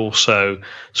action, but also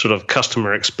sort of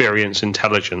customer experience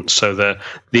intelligence. So the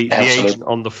agent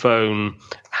on the phone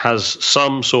has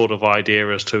some sort of idea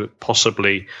as to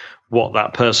possibly what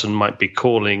that person might be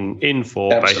calling in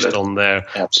for based on their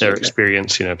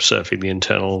experience, surfing the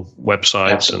internal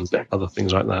websites and other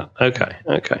things like that.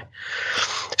 Okay.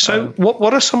 So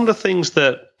what are some of the things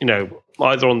that,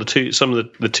 either on some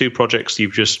of the two projects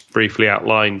you've just briefly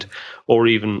outlined, or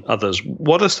even others,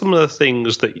 what are some of the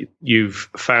things that you've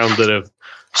found that have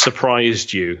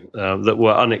surprised you, that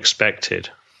were unexpected?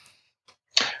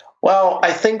 Well,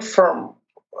 I think from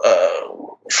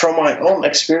my own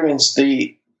experience,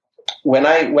 when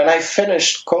I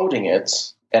finished coding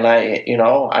it, and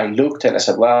I looked and I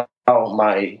said, well,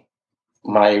 my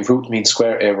root mean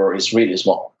square error is really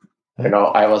small.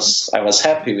 I was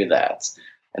happy with that.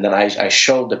 And then I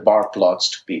showed the bar plots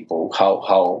to people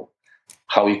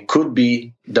how it could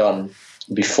be done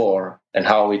before and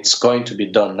how it's going to be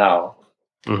done now.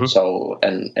 Mm-hmm. So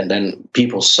and then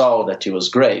people saw that it was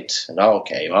great, and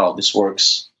okay, well, this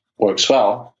works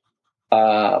well.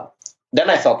 Then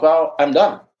I thought, well, I'm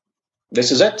done.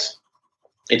 This is it.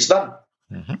 It's done.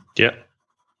 Mm-hmm. Yeah.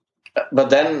 But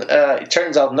then it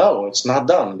turns out, no, it's not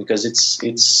done, because it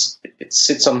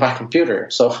sits on my computer.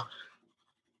 So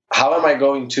how am I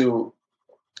going to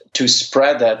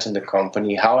spread that in the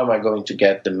company? How am I going to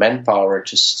get the manpower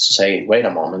to say, wait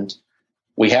a moment,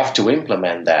 we have to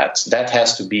implement that. That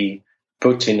has to be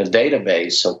put in a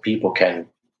database so people can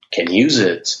use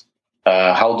it.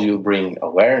 How do you bring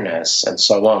awareness and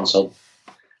so on? So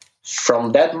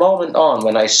from that moment on,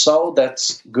 when I saw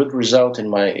that good result on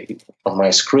my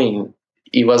screen,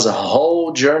 it was a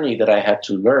whole journey that I had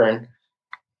to learn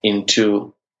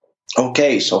into.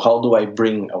 Okay, so how do I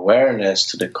bring awareness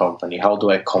to the company? How do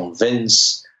I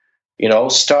convince,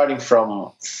 starting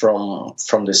from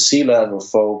the C-level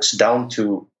folks down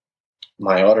to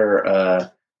my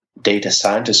other data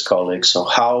scientist colleagues? So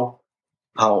how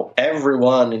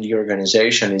everyone in the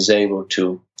organization is able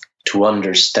to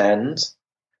understand,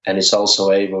 and is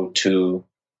also able to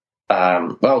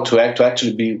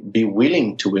actually be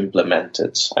willing to implement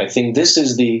it. I think this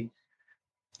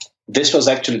was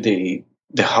actually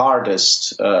the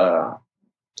hardest or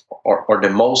the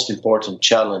most important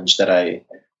challenge that I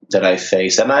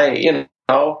face. And I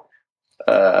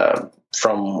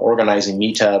from organizing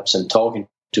meetups and talking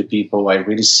to people, I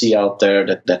really see out there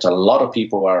that a lot of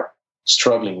people are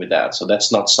struggling with that. So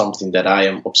that's not something that I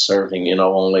am observing,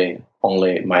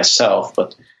 only myself.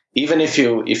 But even if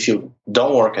you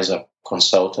don't work as a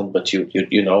consultant, but you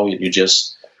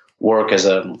just work as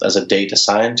a data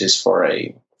scientist for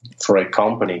a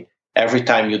company, every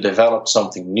time you develop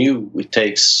something new, it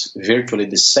takes virtually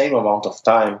the same amount of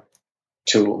time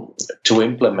to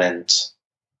implement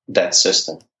that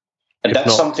system. And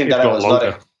that's something that I was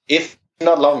longer. If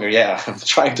not longer, yeah. I'm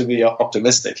trying to be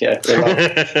optimistic, yeah.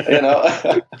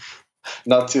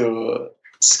 Not to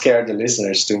scare the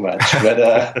listeners too much, but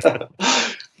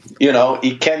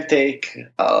it can take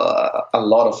a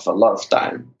lot of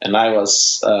time, and I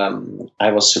was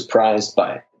surprised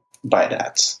by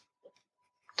that.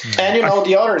 And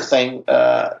the other thing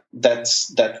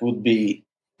that would be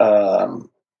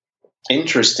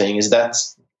interesting is that,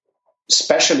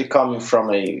 especially coming from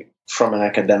an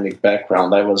academic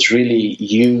background, I was really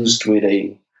used with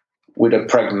a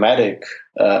pragmatic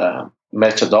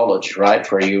methodology,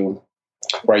 right? Where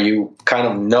you kind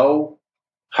of know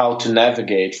how to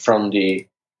navigate from the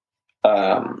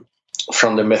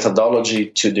methodology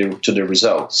to the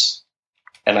results.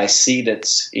 And I see that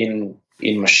in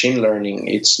in machine learning,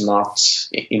 it's not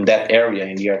in that area,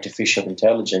 in the artificial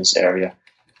intelligence area,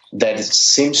 that it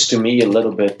seems to me a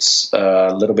little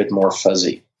bit more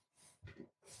fuzzy.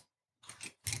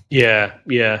 Yeah.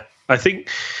 I think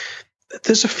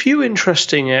there's a few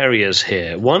interesting areas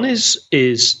here. One is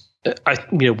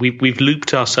we've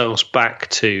looped ourselves back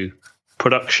to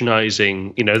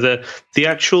productionizing. The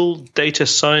actual data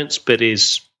science bit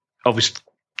is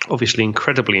obviously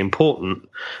incredibly important,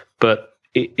 but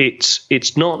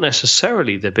it's not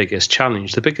necessarily the biggest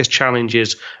challenge. The biggest challenge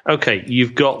is, okay,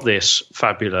 you've got this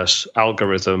fabulous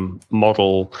algorithm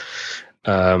model,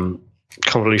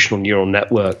 convolutional neural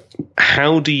network.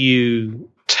 How do you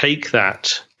take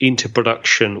that into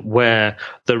production where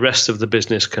the rest of the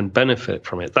business can benefit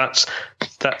from it? That's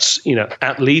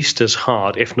at least as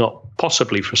hard, if not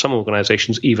possibly for some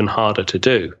organizations even harder to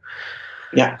do.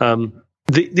 Yeah.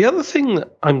 The other thing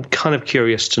that I'm kind of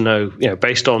curious to know,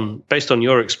 based on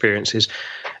your experience, is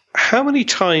how many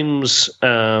times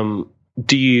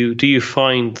do you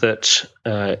find that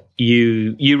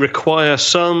you require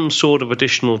some sort of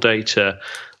additional data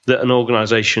that an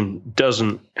organization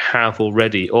doesn't have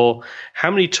already? Or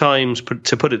how many times,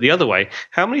 to put it the other way,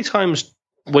 how many times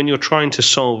when you're trying to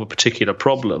solve a particular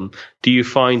problem, do you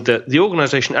find that the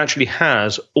organization actually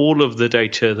has all of the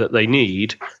data that they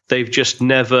need? They've just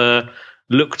never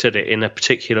looked at it in a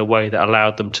particular way that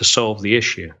allowed them to solve the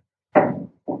issue?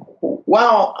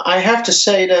 Well, I have to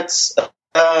say that,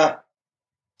 how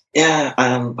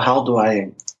do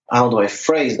I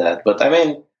phrase that? But I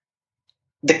mean,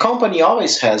 the company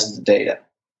always has the data.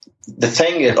 The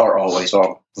thing is,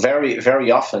 or very,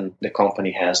 very often, the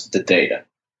company has the data.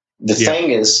 The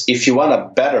thing is, if you want a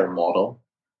better model,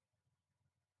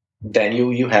 then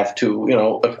you have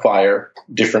to, acquire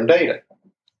different data.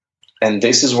 And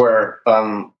this is where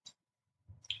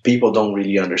people don't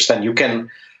really understand.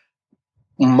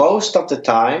 Most of the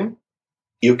time,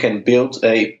 you can build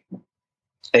a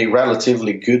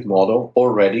relatively good model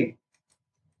already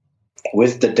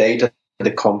with the data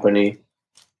the company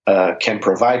can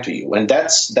provide to you. And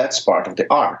that's part of the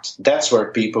art. That's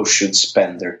where people should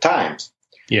spend their time.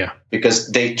 Yeah.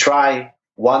 Because they try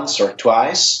once or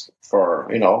twice for,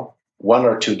 1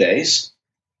 or 2 days,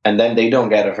 and then they don't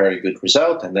get a very good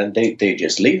result, and then they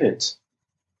just leave it.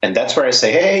 And that's where I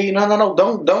say, hey, no,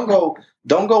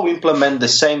 don't go implement the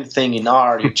same thing in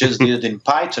R you just did it in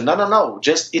Python. No,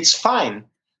 just it's fine.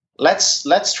 Let's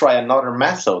try another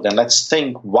method, and let's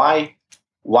think why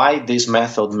this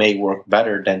method may work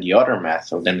better than the other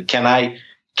method, and can I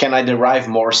derive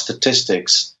more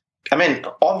statistics? I mean,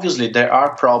 obviously there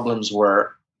are problems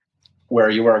where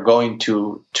you are going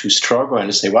to struggle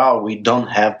and say, wow, we don't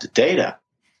have the data.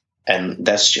 And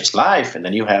that's just life. And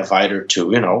then you have either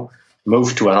to,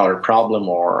 move to another problem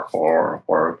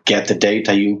or get the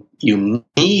data you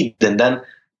need. And then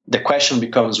the question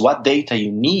becomes what data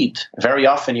you need. Very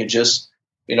often you just,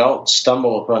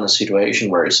 stumble upon a situation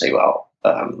where you say, well,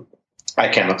 I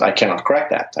cannot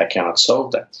crack that. I cannot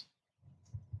solve that.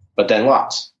 But then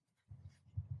what?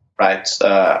 Right?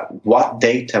 What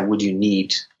data would you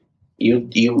need?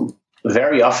 You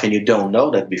very often you don't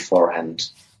know that beforehand.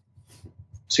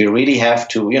 So you really have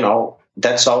to,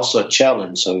 that's also a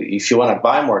challenge. So if you want to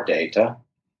buy more data,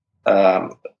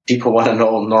 people want to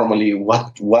know normally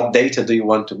what data do you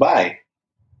want to buy?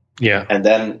 Yeah. And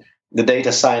then the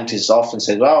data scientists often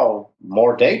say, well,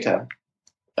 more data.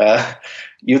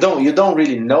 You don't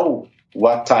really know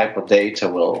what type of data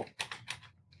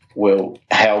will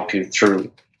help you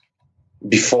through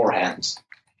beforehand.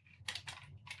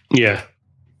 Yeah.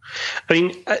 I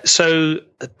mean, so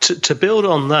to build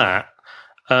on that,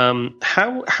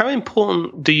 how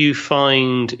important do you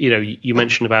find, you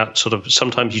mentioned about sort of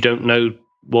sometimes you don't know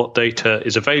what data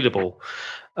is available.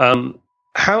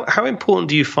 How important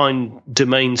do you find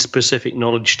domain-specific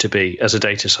knowledge to be as a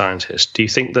data scientist? Do you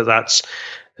think that's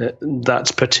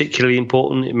particularly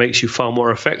important? It makes you far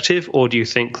more effective, or do you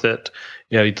think that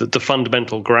the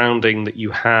fundamental grounding that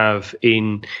you have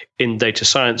in data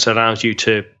science allows you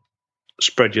to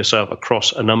spread yourself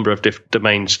across a number of different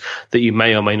domains that you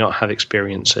may or may not have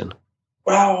experience in?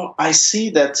 Well, I see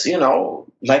that,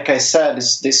 like I said,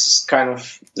 this is kind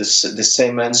of the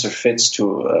same answer fits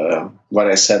to what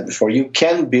I said before. You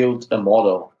can build a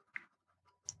model,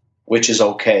 which is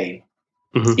okay,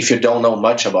 if you don't know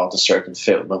much about a certain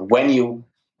field. But when you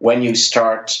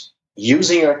start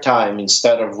using your time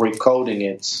instead of recoding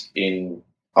it in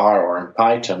R or in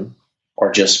Python,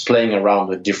 or just playing around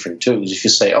with different tools, if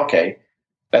you say, okay,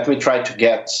 let me try to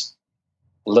get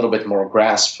a little bit more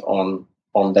grasp on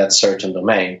that certain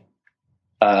domain,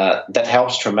 that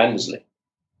helps tremendously.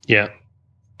 Yeah.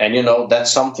 And, that's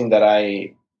something that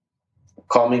I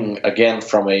coming again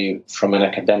from an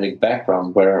academic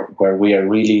background where we are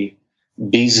really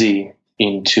busy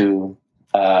into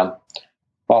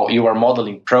you are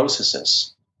modeling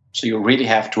processes, so you really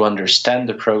have to understand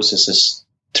the processes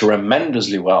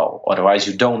tremendously well, otherwise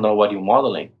you don't know what you're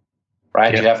modeling,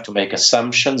 right? You have to make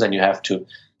assumptions and you have to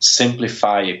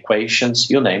simplify equations,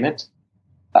 you name it.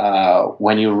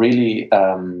 When you really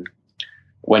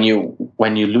when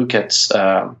you look at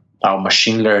our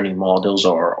machine learning models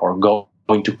or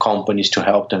going to companies to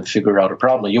help them figure out a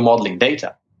problem, you're modeling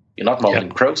data. You're not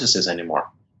modeling processes anymore.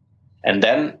 And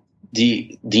then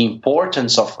the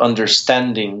importance of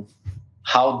understanding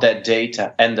how that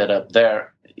data ended up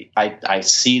there, I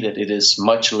see that it is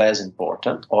much less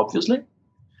important, obviously.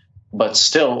 But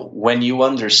still, when you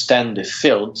understand the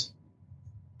field,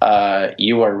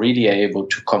 you are really able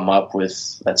to come up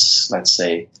with, let's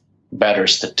say, better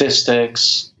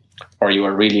statistics, or you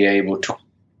are really able to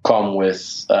come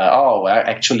with,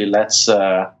 actually, let's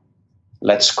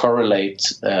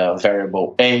correlate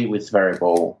variable A with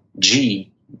variable G,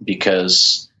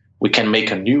 because we can make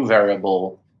a new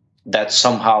variable that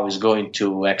somehow is going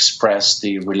to express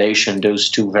the relation those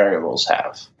two variables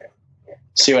have.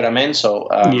 See what I mean? So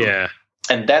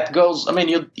and that goes. I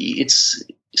mean, it's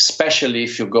especially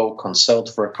if you go consult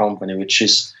for a company,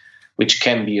 which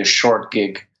can be a short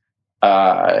gig.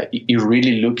 You're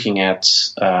really looking at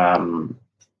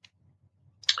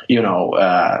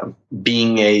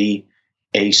being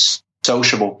a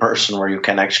sociable person where you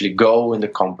can actually go in the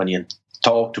company and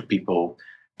talk to people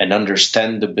and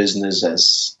understand the business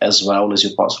as well as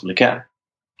you possibly can.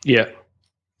 Yeah.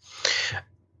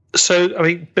 So, I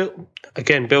mean,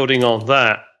 building on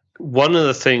that, one of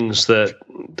the things that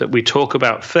we talk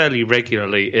about fairly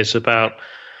regularly is about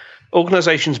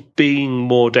organizations being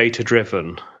more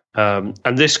data-driven.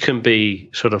 And this can be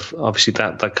sort of, obviously,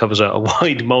 that covers a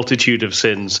wide multitude of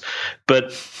sins.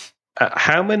 But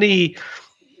how many...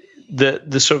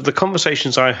 The sort of the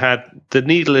conversations I had, the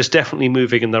needle is definitely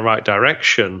moving in the right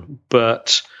direction,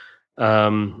 but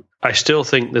I still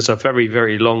think there's a very,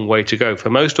 very long way to go for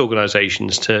most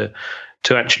organizations to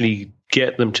actually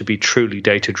get them to be truly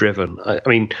data driven. I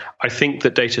mean, I think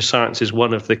that data science is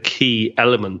one of the key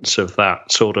elements of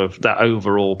that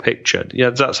overall picture.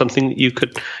 Yeah, is that something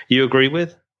that you agree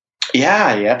with? Yeah,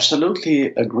 I absolutely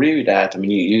agree with that. I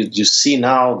mean, you see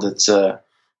now that.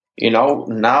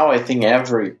 Now I think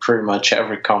pretty much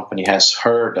every company has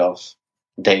heard of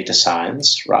data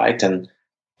science, right? And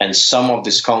some of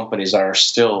these companies are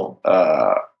still,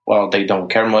 they don't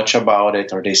care much about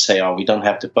it, or they say, we don't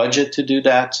have the budget to do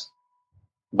that.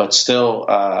 But still,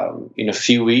 in a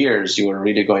few years, you are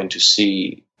really going to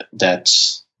see that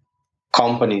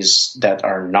companies that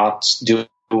are not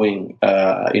doing,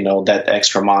 that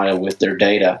extra mile with their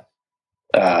data,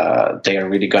 they are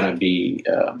really going to be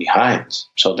behind.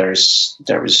 So there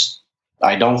is.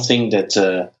 I don't think that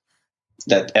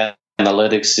that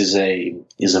analytics is a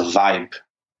vibe,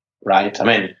 right? I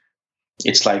mean,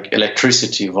 it's like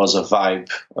electricity was a vibe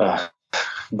a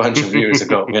bunch of years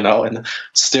ago, and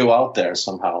still out there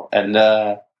somehow. And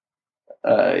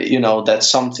that's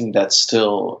something that's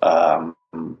still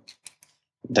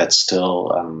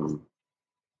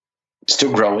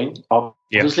still growing,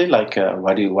 obviously, like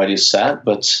what you said.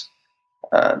 But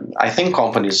I think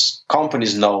companies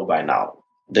know by now.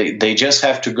 They just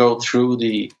have to go through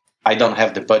the I don't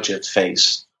have the budget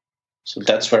phase. So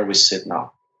that's where we sit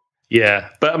now. Yeah,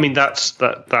 but I mean that's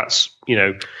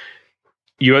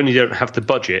you only don't have the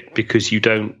budget because you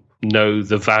don't know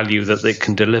the value that it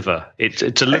can deliver.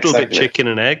 It's a little bit chicken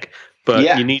and egg.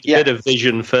 But you need a bit of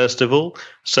vision, first of all,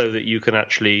 so that you can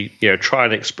actually, try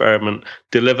an experiment,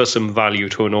 deliver some value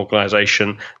to an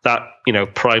organization that,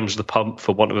 primes the pump,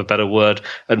 for want of a better word.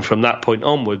 And from that point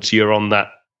onwards, you're on that,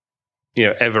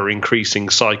 ever increasing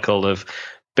cycle of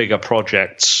bigger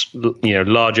projects,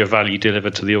 larger value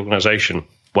delivered to the organization,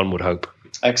 one would hope.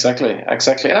 Exactly.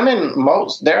 I mean,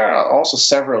 there are also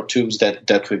several tools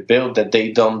that we build that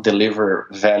they don't deliver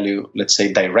value, let's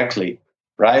say, directly.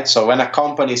 Right. So when a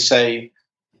company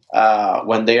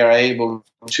when they are able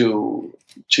to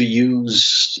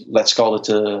use, let's call it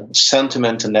a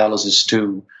sentiment analysis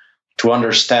to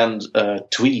understand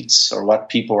tweets or what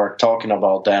people are talking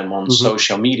about them on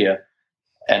social media,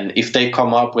 and if they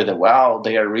come up with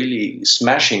they are really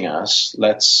smashing us.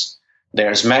 They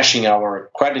are smashing our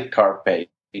credit card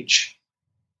page,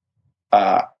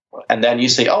 and then you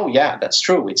say, that's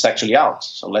true. It's actually out.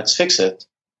 So let's fix it.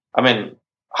 I mean,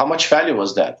 how much value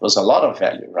was that? It was a lot of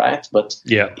value, right? But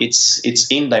it's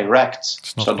indirect.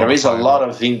 So there is a lot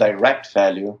of indirect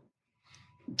value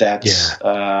that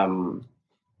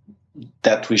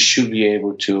that we should be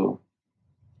able to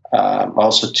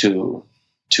also to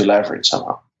leverage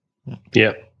somehow.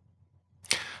 Yeah.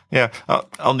 Yeah.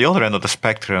 On the other end of the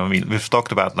spectrum, I mean, we've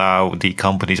talked about now the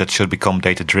companies that should become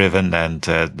data-driven, and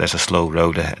there's a slow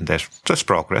road and there's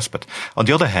progress. But on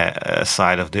the other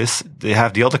side of this, they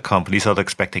have the other companies that are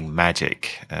expecting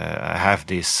magic. I have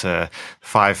this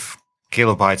 5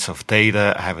 kilobytes of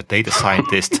data. I have a data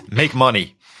scientist. Make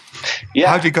money. Yeah.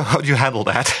 How do you handle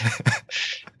that?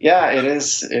 Yeah, it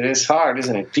is hard,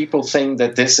 isn't it? People think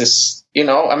that this is,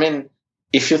 I mean,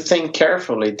 if you think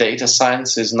carefully, data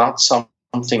science is not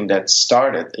something that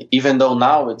started, even though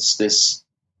now it's this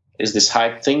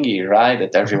hype thingy, right,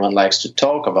 that everyone likes to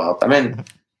talk about. I mean,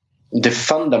 the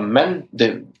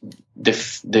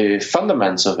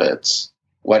fundamentals of it,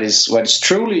 what is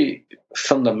truly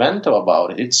fundamental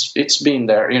about it, it's been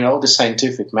there, the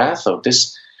scientific method.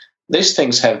 These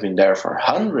things have been there for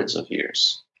hundreds of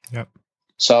years. Yep.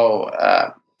 So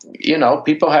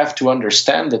people have to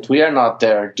understand that we are not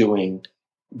there doing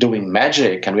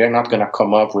magic, and we are not going to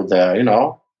come up with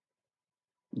the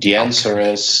answer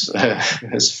is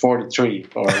 43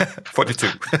 or 42.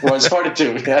 Well, it's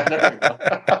 42. Yeah, there we go.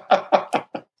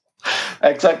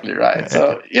 Exactly right.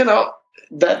 So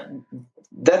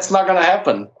that's not going to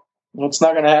happen. It's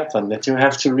not going to happen. That you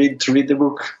have to read the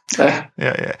book. Yeah.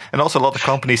 And also a lot of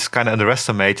companies kind of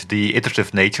underestimate the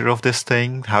iterative nature of this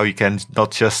thing. How you can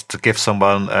not just give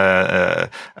someone a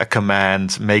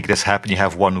command, make this happen. You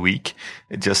have 1 week.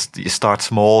 You start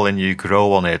small and you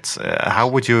grow on it. How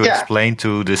would you explain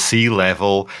to the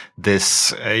C-level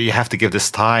this? You have to give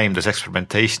this time. There's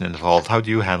experimentation involved. How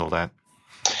do you handle that?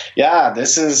 Yeah,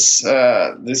 this is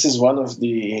one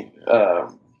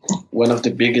of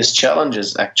the biggest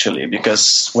challenges, actually,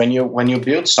 because when you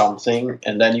build something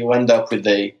and then you end up with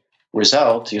a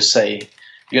result, you say,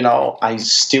 I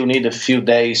still need a few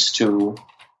days to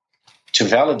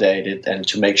validate it and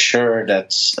to make sure that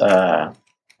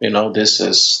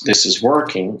this is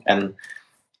working, and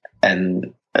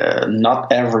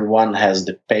not everyone has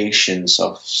the patience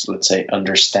of, let's say,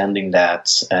 understanding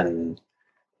that and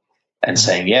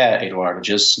saying, yeah, Eduardo,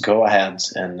 just go ahead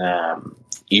and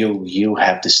you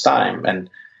have this time, and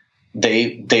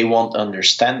they won't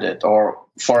understand it. Or,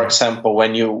 for example,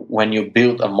 when you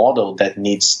build a model that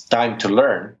needs time to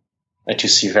learn, that you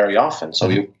see very often. So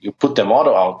you put the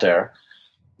model out there.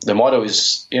 The model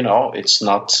is, it's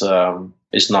not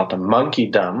a monkey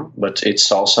dumb, but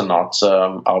it's also not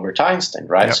Albert Einstein,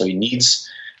 right? Yep. So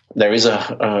there is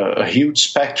a huge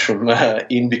spectrum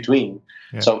in between.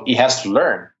 Yep. So he has to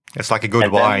learn. It's like a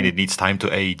good wine; it needs time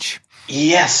to age.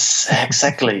 Yes,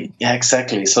 exactly. Yeah,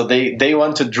 exactly. So they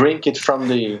want to drink it from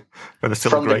the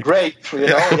grape,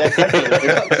 Yeah, exactly. They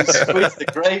want to squeeze the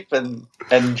grape and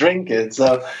drink it.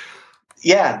 So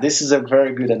yeah, this is a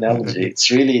very good analogy.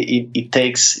 It's really it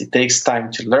takes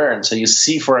time to learn. So you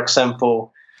see, for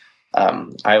example,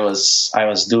 I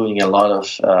was doing a lot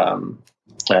of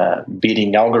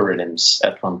bidding algorithms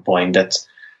at one point. That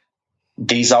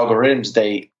these algorithms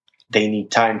they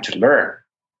need time to learn.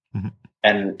 Mm-hmm.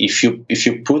 And if you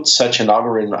put such an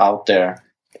algorithm out there,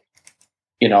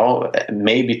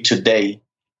 maybe today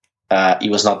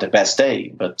it was not the best day,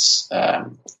 but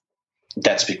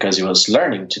that's because it was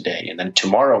learning today, and then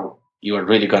tomorrow you are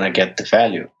really going to get the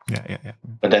value. Yeah.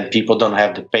 But then people don't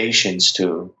have the patience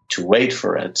to wait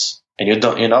for it, and you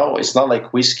don't. It's not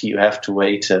like whiskey; you have to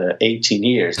wait 18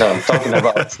 years. No, I'm talking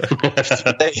about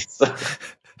 15 days.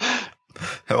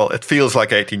 Well, it feels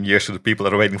like 18 years to the people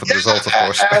that are waiting for the results, of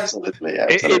course. Absolutely.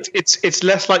 It's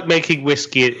less like making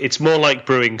whiskey. It's more like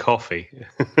brewing coffee.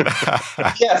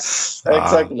 Yes,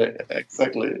 exactly.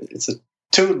 It's a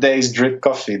 2 days drip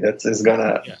coffee that is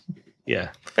gonna.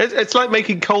 Yeah. It's like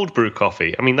making cold brew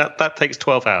coffee. I mean, that takes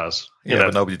 12 hours.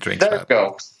 But nobody drinks that. There you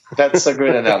go. That's a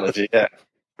good analogy. Yeah.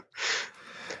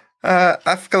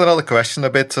 I've got another question, a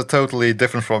bit totally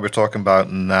different from what we're talking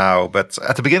about now. But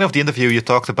at the beginning of the interview, you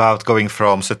talked about going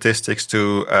from statistics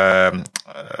to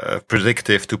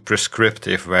predictive to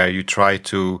prescriptive, where you try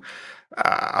to,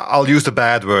 I'll use the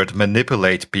bad word,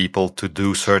 manipulate people to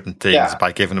do certain things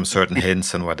by giving them certain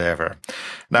hints and whatever.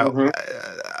 Now,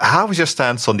 how is your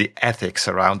stance on the ethics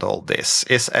around all this?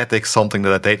 Is ethics something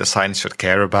that a data scientist should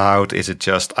care about? Is it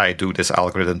just, I do this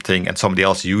algorithm thing and somebody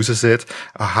else uses it?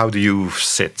 Or how do you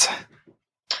sit?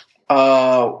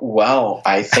 Well,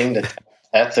 I think that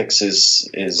ethics is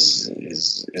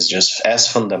just as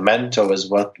fundamental as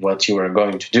what you are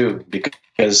going to do,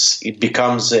 because it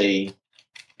becomes an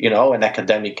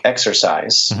academic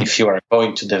exercise. Mm-hmm. If you are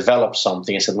going to develop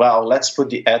something, I said, well, let's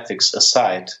put the ethics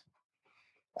aside.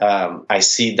 I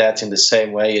see that in the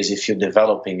same way as if you're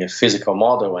developing a physical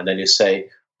model, and then you say,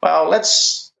 well,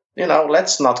 let's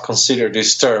not consider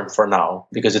this term for now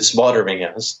because it's bothering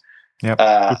us.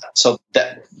 So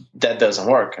that doesn't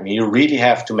work. I mean, you really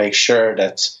have to make sure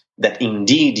that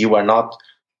indeed you are not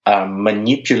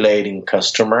manipulating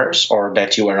customers, or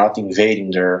that you are not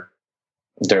invading their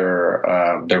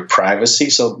privacy.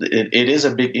 So it is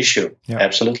a big issue. Yeah.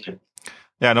 Absolutely.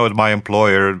 Yeah, I know at my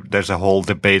employer, there's a whole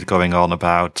debate going on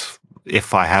about,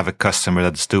 if I have a customer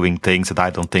that's doing things that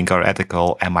I don't think are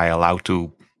ethical, am I allowed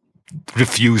to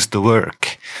refuse the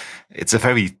work? It's a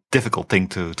very difficult thing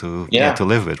to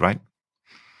live with, right?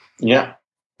 Yeah,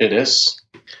 it is.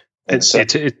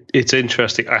 It's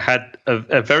interesting. I had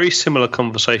a very similar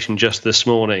conversation just this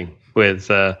morning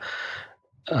with an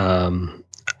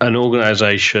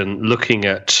organization looking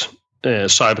at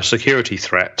cybersecurity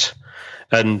threat,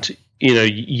 and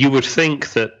you would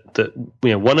think that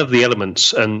one of the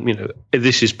elements, and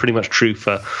this is pretty much true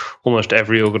for almost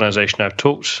every organization I've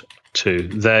talked to,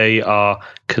 they are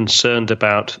concerned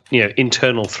about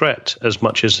internal threat as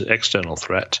much as external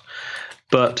threat.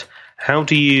 But how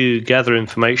do you gather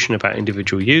information about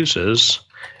individual users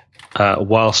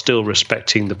while still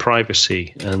respecting the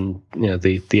privacy and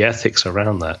the ethics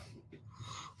around that?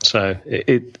 So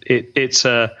it's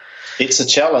a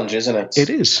challenge, isn't it?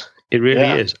 It is. It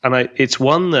really is, and it's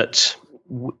one that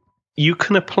you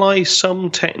can apply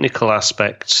some technical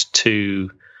aspects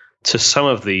to some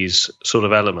of these sort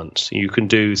of elements. You can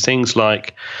do things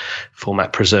like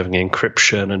format preserving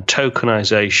encryption and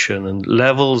tokenization and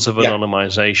levels of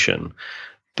anonymization,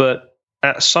 but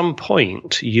at some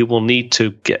point you will need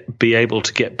to be able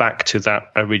to get back to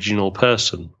that original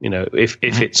person. If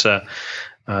it's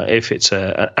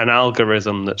an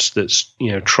algorithm that's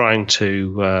trying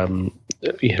to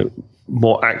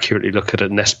more accurately look at a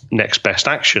next best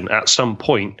action, at some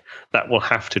point that will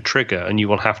have to trigger, and you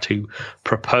will have to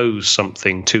propose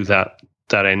something to that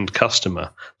end customer,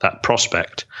 that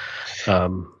prospect. But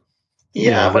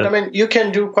I mean, you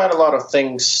can do quite a lot of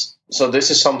things. So this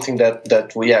is something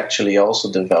that we actually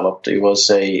also developed. It was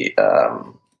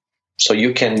so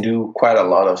you can do quite a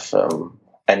lot of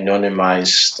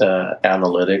anonymized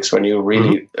analytics when you're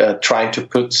really trying to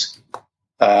put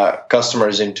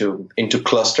customers into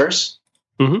clusters,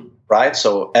 right?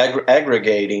 So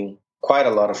aggregating quite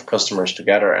a lot of customers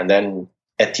together, and then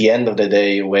at the end of the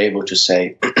day, you were able to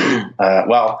say,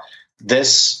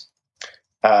 this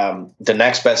the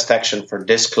next best action for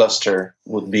this cluster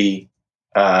would be,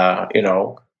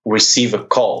 receive a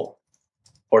call,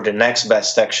 or the next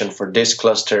best action for this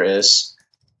cluster is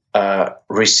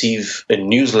receive a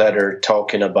newsletter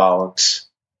talking about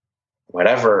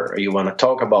whatever you want to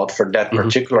talk about for that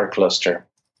particular cluster,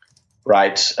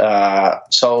 right?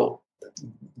 So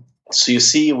you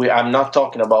see, I'm not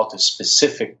talking about a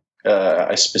specific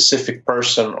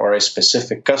person or a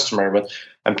specific customer, but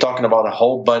I'm talking about a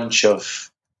whole bunch of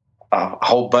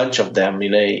them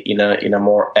in a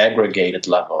more aggregated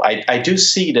level. I do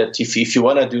see that if you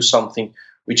want to do something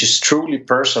which is truly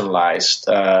personalized,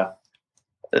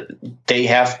 they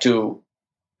have to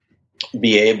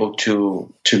be able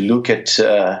to look at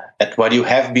what you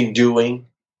have been doing,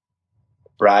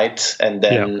 right, and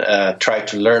then try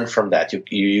to learn from that.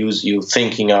 You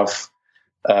thinking of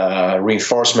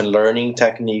reinforcement learning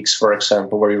techniques, for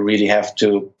example, where you really have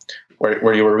to,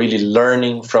 where you are really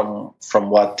learning from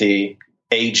what the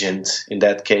agent in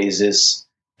that case is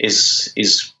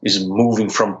moving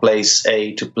from place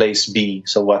A to place B.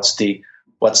 So what's the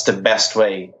best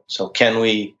way? So can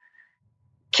we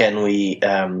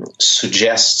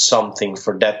suggest something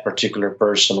for that particular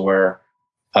person where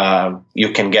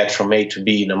you can get from A to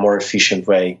B in a more efficient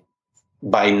way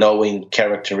by knowing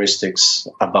characteristics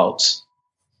about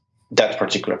that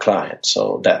particular client?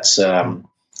 So that's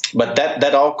but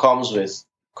that all comes with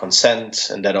consent,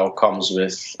 and that all comes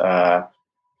with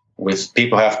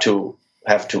people have to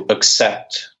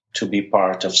accept to be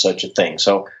part of such a thing.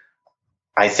 So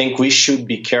I think we should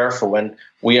be careful when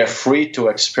we are free to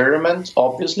experiment,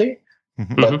 obviously,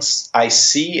 but I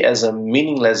see as a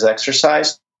meaningless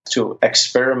exercise to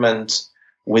experiment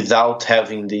without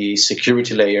having the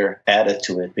security layer added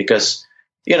to it, because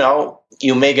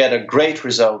you may get a great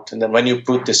result, and then when you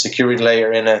put the security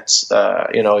layer in it,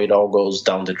 it all goes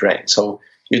down the drain. So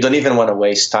you don't even want to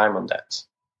waste time on that.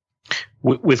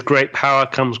 With great power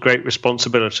comes great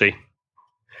responsibility.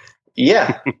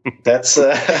 Yeah, that's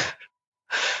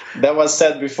that was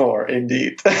said before,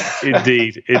 indeed.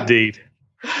 Indeed.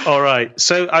 All right.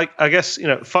 So I guess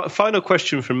final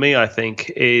question from me, I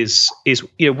think, is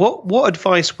what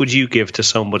advice would you give to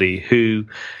somebody who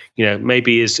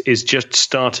maybe is just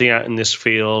starting out in this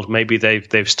field? Maybe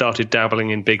they've started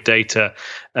dabbling in big data,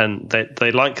 and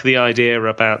they like the idea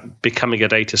about becoming a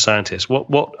data scientist.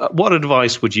 What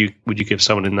advice would you give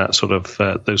someone in that sort of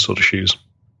those sort of shoes?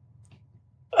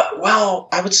 Well,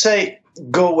 I would say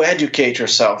go educate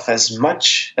yourself as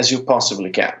much as you possibly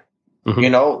can.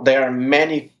 Mm-hmm. There are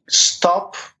many.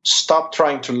 Stop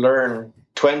trying to learn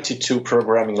 22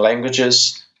 programming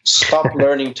languages. Stop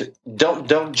learning to don't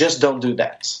do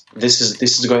that.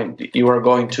 You are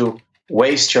going to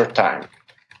waste your time.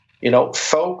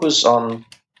 Focus on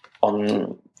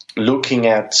looking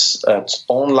at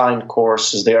online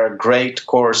courses. There are great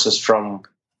courses from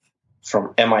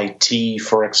MIT,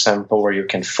 for example, where you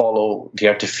can follow the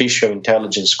artificial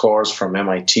intelligence course from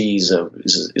MIT is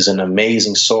an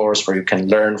amazing source where you can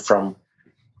learn from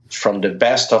the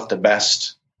best of the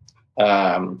best,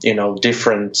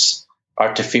 different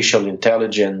artificial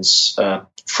intelligence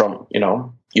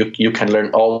you can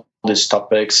learn all these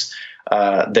topics.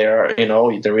 There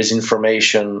is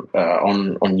information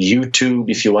on YouTube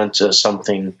if you want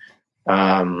something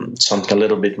a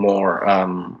little bit more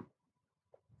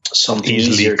something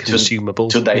easier consumable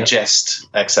to digest.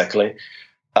 Yeah. Exactly.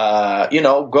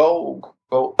 Go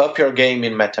up your game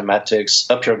in mathematics,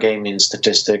 up your game in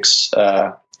statistics.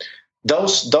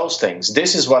 Those things.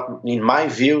 This is what, in my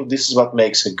view, this is what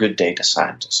makes a good data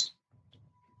scientist.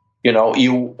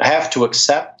 You have to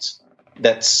accept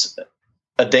that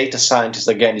a data scientist,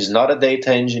 again, is not a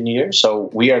data engineer. So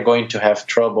we are going to have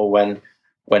trouble when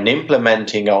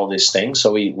implementing all these things.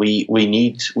 So we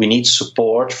need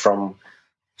support from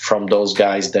those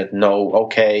guys that know,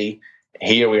 okay,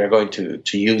 here we are going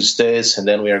to use this, and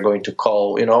then we are going to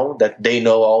call, that they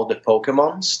know all the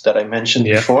Pokemons that I mentioned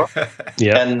before.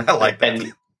 Yeah, and I like that.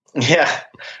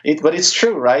 And but it's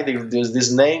true, right? There's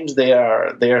these names, they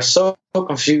are so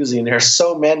confusing. There are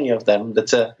so many of them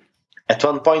that at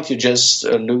one point you just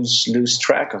lose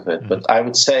track of it. Mm-hmm. But I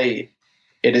would say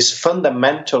it is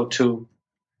fundamental to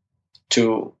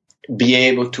be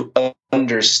able to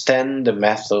understand the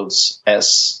methods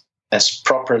as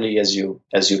properly as you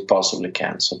possibly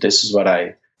can. So this is what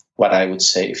I would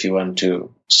say if you want to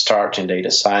start in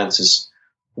data science is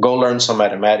go learn some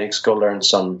mathematics, go learn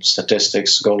some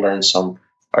statistics, go learn some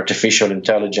artificial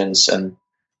intelligence, and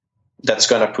that's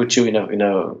going to put you in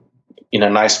a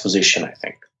nice position, I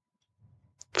think.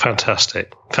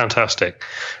 Fantastic.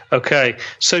 Okay,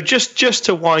 so just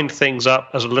to wind things up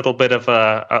as a little bit of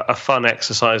a fun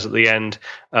exercise at the end,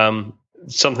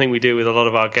 something we do with a lot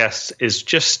of our guests is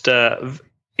just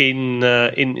in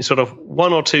sort of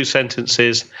one or two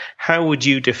sentences, how would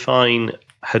you define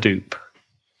Hadoop?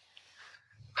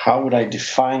 How would I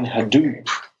define Hadoop?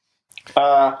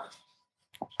 I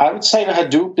would say that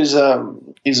Hadoop is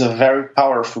a very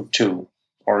powerful tool,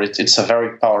 or it's a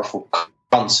very powerful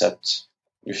concept,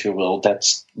 if you will, that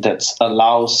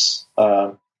allows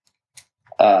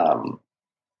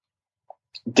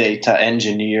data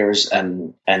engineers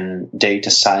and data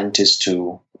scientists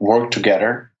to work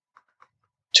together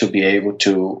to be able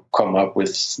to come up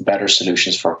with better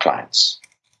solutions for clients.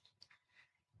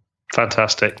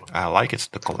 Fantastic. I like it.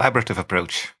 The collaborative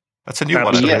approach. That's a new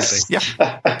one. Yes. Yeah,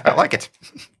 I like it.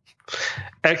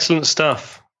 Excellent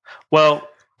stuff. Well,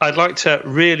 I'd like to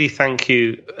really thank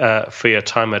you for your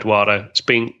time, Eduardo. It's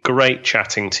been great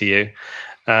chatting to you,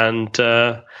 and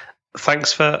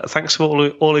thanks for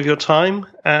all of your time,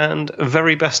 and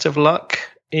very best of luck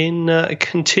in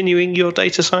continuing your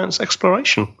data science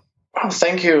exploration. Oh,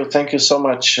 thank you so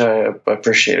much. I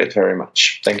appreciate it very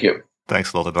much. Thank you.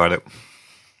 Thanks a lot, Eduardo.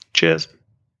 Cheers.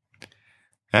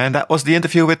 And that was the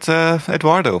interview with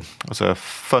Eduardo. It was a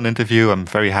fun interview. I'm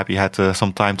very happy he had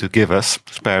some time to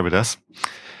spare with us.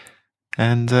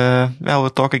 And we'll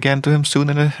talk again to him soon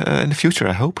in the future,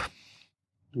 I hope.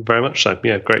 Very much so.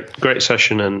 Yeah, great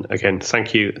session. And again,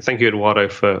 thank you, Eduardo,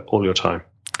 for all your time.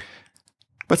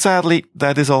 But sadly,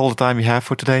 that is all the time we have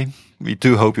for today. We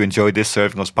do hope you enjoyed this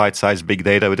serving of bite-sized big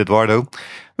data with Eduardo.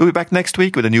 We'll be back next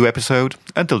week with a new episode.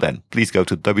 Until then, please go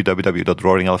to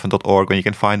www.roaringelephant.org where you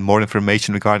can find more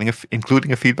information regarding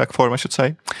including a feedback form, I should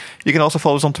say. You can also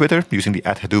follow us on Twitter using the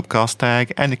 @HadoopCast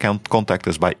tag, and you can contact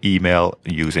us by email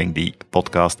using the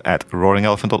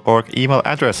podcast@roaringelephant.org email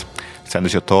address. Send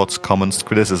us your thoughts, comments,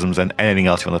 criticisms, and anything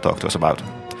else you want to talk to us about.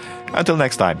 Until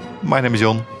next time, my name is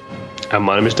Jon. And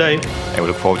my name is Dave. And we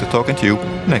look forward to talking to you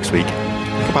next week.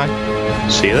 Goodbye.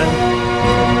 See you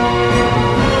then.